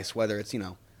advice, whether it's,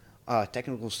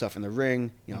 technical stuff in the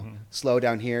ring, slow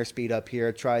down here, speed up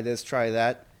here, try this, try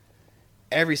that.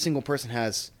 Every single person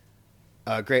has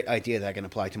a great idea that I can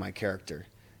apply to my character.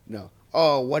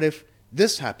 Oh, what if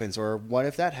this happens, or what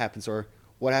if that happens, or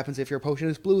what happens if your potion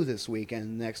is blue this week,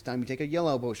 and next time you take a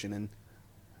yellow potion, and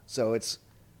so it's,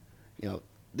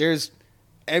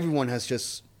 everyone has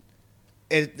just,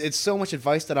 it's so much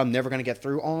advice that I'm never going to get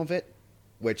through all of it,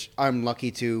 which I'm lucky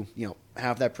to,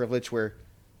 have that privilege where,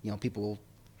 people,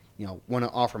 want to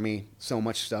offer me so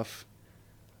much stuff.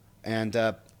 And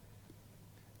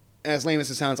as lame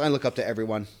as it sounds, I look up to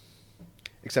everyone,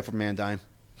 except for Mandime.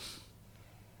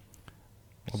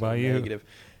 What about you? Negative.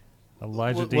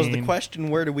 Elijah Was Dean. the question,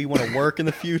 where do we want to work in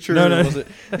the future? No. Was it,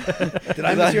 Did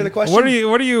I mishear the question?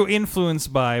 What are you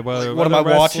influenced by? What am I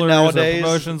watching nowadays?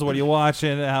 Promotions? What are you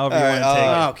watching? However you All want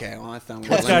right, to take it. Okay, well, I thought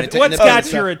What's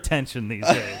got your attention these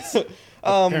days?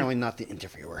 Apparently not the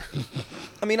interviewer.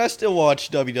 I mean, I still watch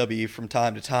WWE from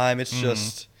time to time. It's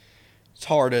just, it's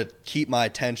hard to keep my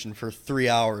attention for 3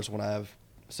 hours when I have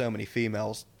so many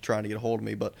females trying to get a hold of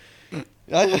me. But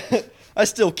I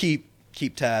still keep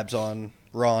tabs on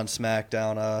Raw and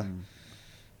SmackDown.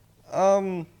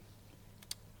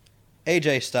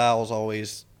 AJ Styles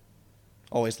always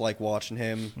like watching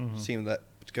him, seeing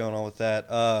what's going on with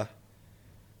that.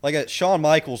 Shawn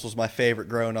Michaels was my favorite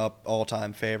growing up,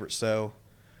 all-time favorite, so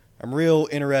I'm real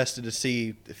interested to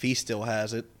see if he still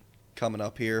has it coming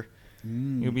up here.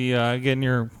 You'll be getting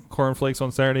your cornflakes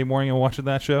on Saturday morning and watching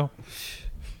that show?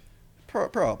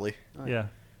 Probably. Yeah.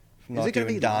 I'm not it gonna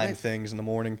doing be dime live? things in the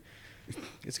morning.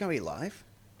 It's going to be live?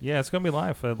 Yeah, it's going to be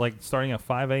live, starting at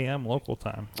 5 a.m. local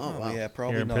time. Oh, wow. Yeah,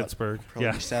 probably Here in not. Pittsburgh. Probably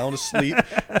Yeah. sound asleep.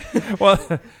 Well,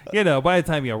 by the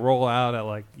time you roll out at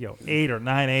 8 or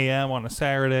 9 a.m. on a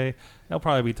Saturday, there'll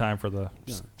probably be time for the.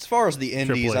 As far as the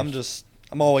indies, H.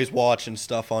 I'm always watching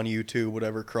stuff on YouTube,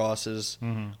 whatever crosses,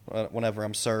 whenever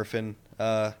I'm surfing.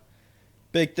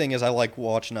 Big thing is I like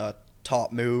watching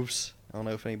top moves. I don't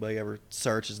know if anybody ever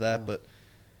searches that, but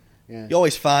Yeah. you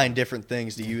always find different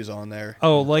things to use on there.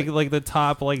 Oh, like the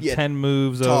top 10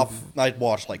 moves Top, of. I'd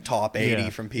watch top 80 Yeah.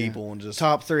 from people and just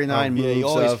Top 39 Yeah, moves you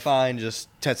always of find just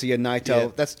Tetsuya Naito. Yeah.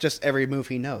 That's just every move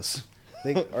he knows.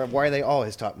 Or why are they all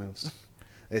his top moves?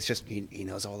 It's just he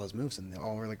knows all those moves, and they're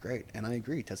all really great. And I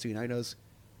agree, Tetsuya Naito's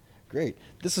great.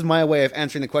 This is my way of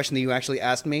answering the question that you actually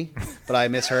asked me, but I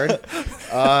misheard.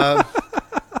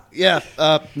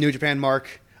 New Japan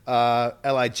Mark,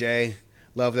 LIJ,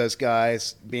 love those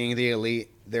guys. Being the elite,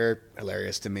 they're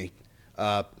hilarious to me.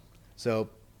 Everything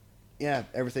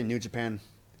New Japan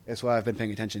is what I've been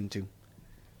paying attention to.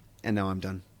 And now I'm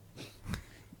done.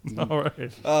 All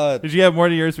right. Did you have more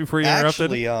to yours before you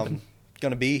interrupted? actually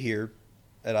going to be here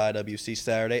at IWC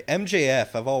Saturday.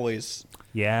 MJF, I've always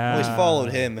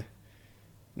followed him.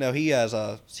 No, he has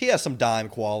some dime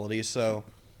qualities, so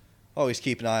always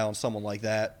keep an eye on someone like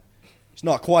that. He's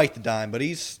not quite the dime, but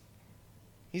he's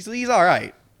all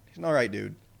right. He's an all right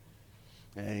dude.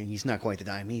 He's not quite the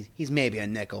dime. He's maybe a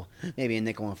nickel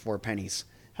and 4 pennies.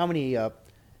 How many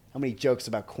jokes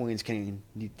about coins do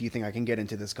you think I can get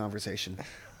into this conversation?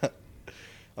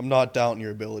 I'm not doubting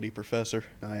your ability, Professor.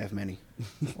 I have many.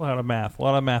 A lot of math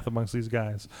amongst these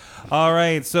guys. All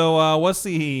right, so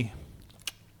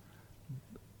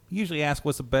usually ask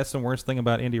what's the best and worst thing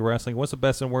about indie wrestling. What's the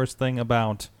best and worst thing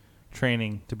about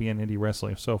training to be an indie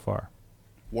wrestler so far?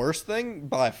 Worst thing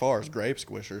by far is grape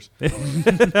squishers. I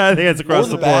think it's across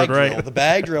the board, right? Drill. The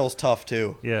bag drill's tough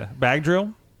too. Yeah, bag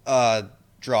drill.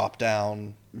 Drop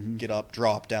down, get up,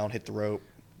 drop down, hit the rope.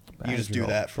 You just do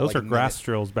that for those like are a grass minute.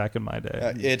 drills back in my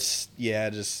day.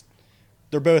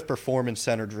 They're both performance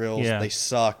center drills. Yeah. They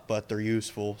suck, but they're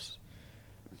useful.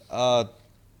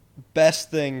 Best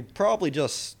thing, probably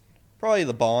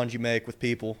the bond you make with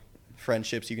people,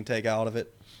 friendships you can take out of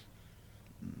it.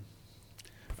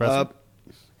 Professor?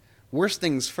 Worst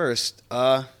things first.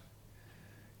 I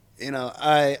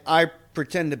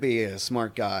pretend to be a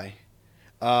smart guy.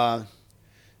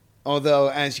 Although,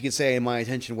 as you can say, my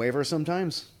attention wavers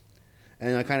sometimes.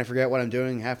 And I kind of forget what I'm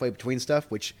doing halfway between stuff,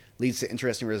 which leads to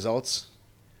interesting results.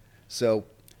 So,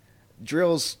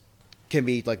 drills can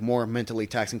be more mentally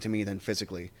taxing to me than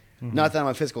physically. Mm-hmm. Not that I'm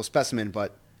a physical specimen,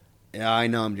 but I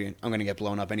know I'm going to get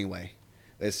blown up anyway.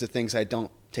 It's the things I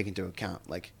don't take into account,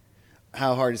 like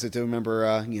how hard is it to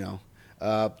remember,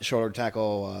 shoulder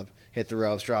tackle, hit the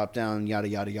ropes, drop down, yada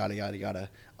yada yada yada yada.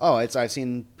 Oh, I've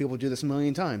seen people do this a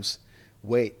million times.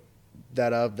 Wait,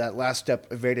 that last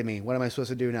step evaded me. What am I supposed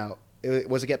to do now?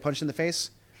 Was it get punched in the face?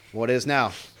 Well, it is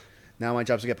now. Now my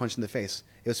job's to get punched in the face.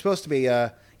 It was supposed to be,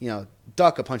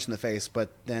 duck a punch in the face, but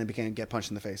then it became get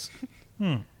punched in the face.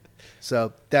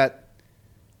 So that,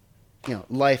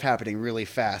 life happening really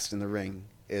fast in the ring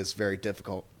is very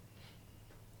difficult.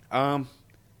 But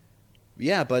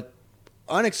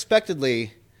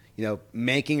unexpectedly,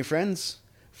 making friends,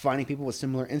 finding people with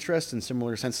similar interests and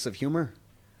similar senses of humor.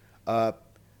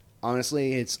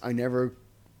 honestly, I never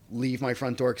leave my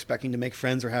front door expecting to make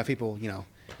friends or have people,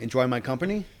 enjoy my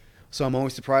company. So I'm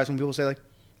always surprised when people say, like,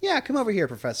 yeah, come over here,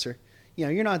 Professor.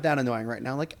 You're not that annoying right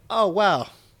now. Like, oh, wow.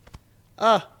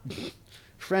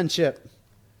 Friendship.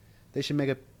 They should make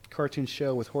a cartoon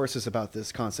show with horses about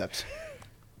this concept.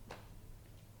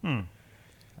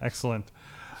 Excellent.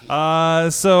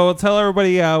 So tell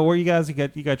everybody where you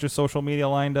got your social media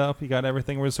lined up. You got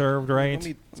everything reserved,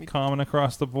 right? It's common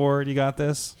across the board. You got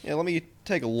this. Yeah, let me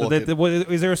take a look.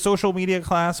 Is there a social media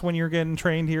class when you're getting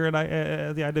trained here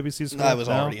at the IWC school? I was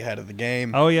already ahead of the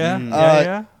game. Oh yeah,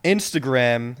 yeah.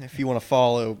 Instagram, if you want to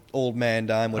follow Old Man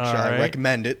Dime, which I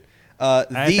recommend it.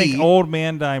 I think Old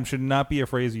Man Dime should not be a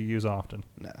phrase you use often.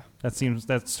 No,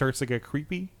 that starts to get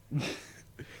creepy.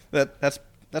 That's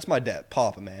my dad.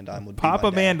 Papa Man Dime would be Papa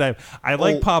my dad. Man Dime. I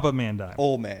like Papa Man Dime.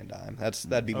 Old Man Dime.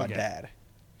 That'd be my dad.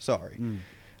 Sorry.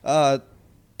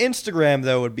 Instagram,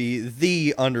 though, would be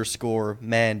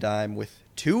 _Man Dime with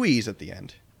 2 E's at the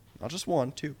end. Not just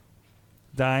 1, 2.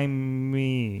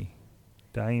 Dime.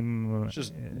 It's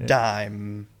just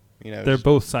dime. They're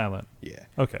both silent. Yeah.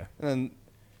 Okay. And then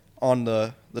on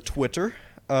the Twitter,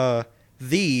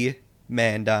 the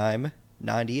Man Dime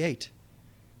 98.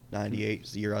 98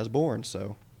 is the year I was born,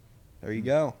 so there you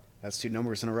go. That's 2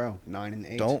 numbers in a row, 9 and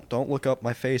 8. Don't look up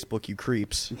my Facebook, you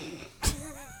creeps.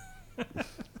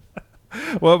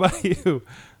 What about you,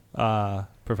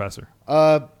 Professor?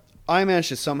 I managed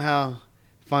to somehow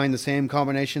find the same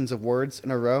combinations of words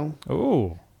in a row.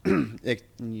 Oh.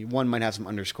 One might have some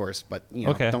underscores, but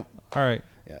okay. Don't. All right.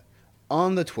 Yeah.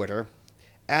 On the Twitter,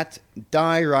 at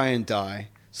 @DyeRyanDye,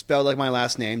 spelled like my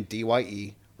last name,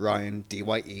 DYE, Ryan,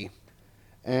 DYE.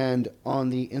 And on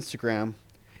the Instagram,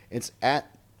 it's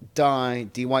at @Dye,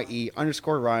 DYE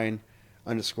 _Ryan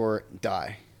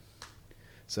 _Dye.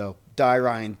 So,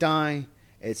 @DyeRyanDye.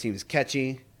 It seems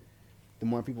catchy. The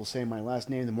more people say my last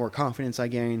name, the more confidence I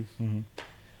gain,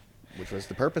 which was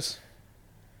the purpose.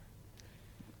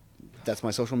 That's my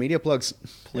social media plugs.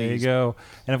 Please. There you go.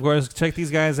 And, of course, check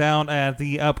these guys out at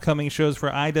the upcoming shows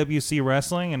for IWC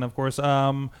Wrestling. And, of course,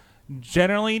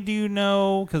 generally, do you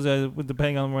know, because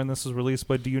depending on when this is released,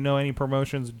 but do you know any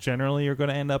promotions generally you're going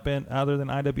to end up in other than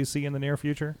IWC in the near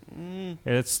future?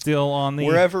 It's still on the...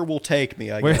 Wherever will take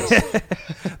me, I guess.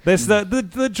 That's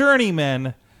the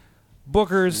journeymen.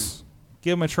 Bookers,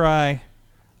 give them a try.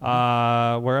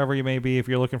 Wherever you may be, if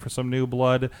you're looking for some new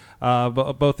blood.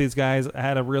 Both these guys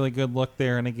had a really good look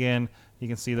there, and again, you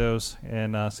can see those,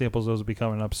 and samples of those will be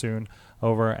coming up soon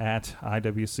over at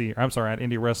IWC. I'm sorry, at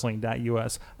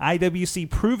IndieWrestling.us. IWC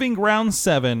Proving Ground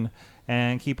 7,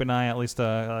 and keep an eye. At least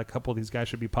a couple of these guys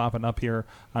should be popping up here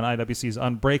on IWC's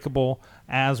Unbreakable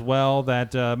as well.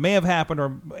 That may have happened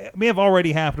or may have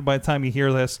already happened by the time you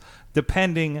hear this,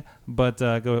 depending. But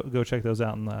go check those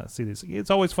out and see these.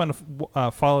 It's always fun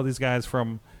to follow these guys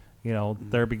from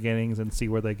their beginnings and see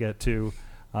where they get to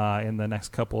in the next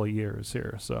couple of years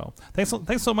here. So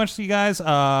thanks so much to you guys.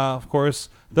 Of course,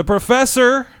 the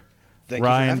Professor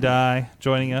Ryan Dye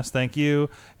joining us. Thank you,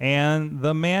 and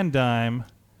the Man Dime.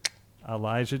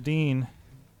 Elijah Dean.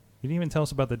 You didn't even tell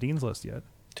us about the Dean's List yet.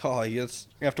 Oh, you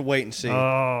have to wait and see.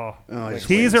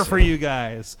 Teaser for you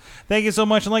guys. Thank you so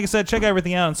much. And like I said, check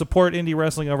everything out and support Indie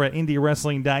Wrestling over at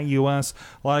IndieWrestling.us.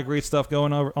 A lot of great stuff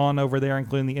going on over there,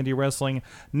 including the Indie Wrestling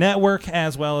Network,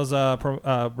 as well as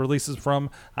releases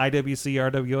from IWC,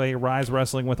 RWA, Rise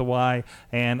Wrestling with a Y,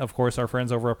 and, of course, our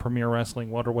friends over at Premier Wrestling,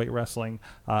 Welterweight Wrestling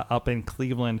up in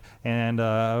Cleveland,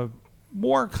 and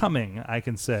more coming, I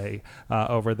can say,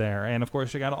 over there. And, of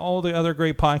course, you got all the other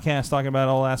great podcasts talking about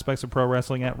all aspects of pro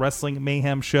wrestling at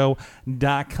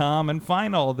WrestlingMayhemShow.com, and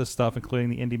find all of this stuff, including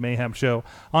the Indie Mayhem Show,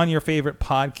 on your favorite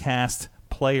podcast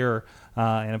player.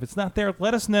 And if it's not there,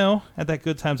 let us know at that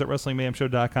good times at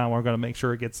WrestlingMayhemShow.com. We're going to make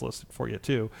sure it gets listed for you,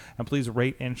 too. And please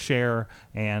rate and share,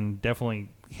 and definitely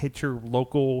hit your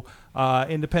local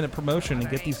independent promotion and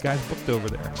get these guys booked over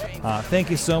there.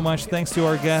 Thank you so much. Thanks to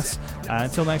our guests.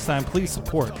 Until next time, please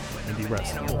support Indie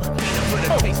Wrestling. You know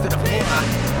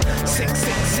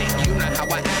how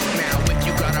I act now. If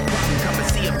you got a problem, come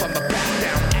and see if I'm a back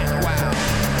down. Act wild.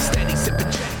 Steady sipping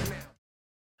check now.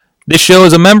 This show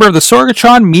is a member of the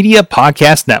Sorgatron Media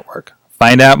Podcast Network.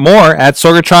 Find out more at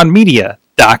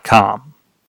sorgatronmedia.com.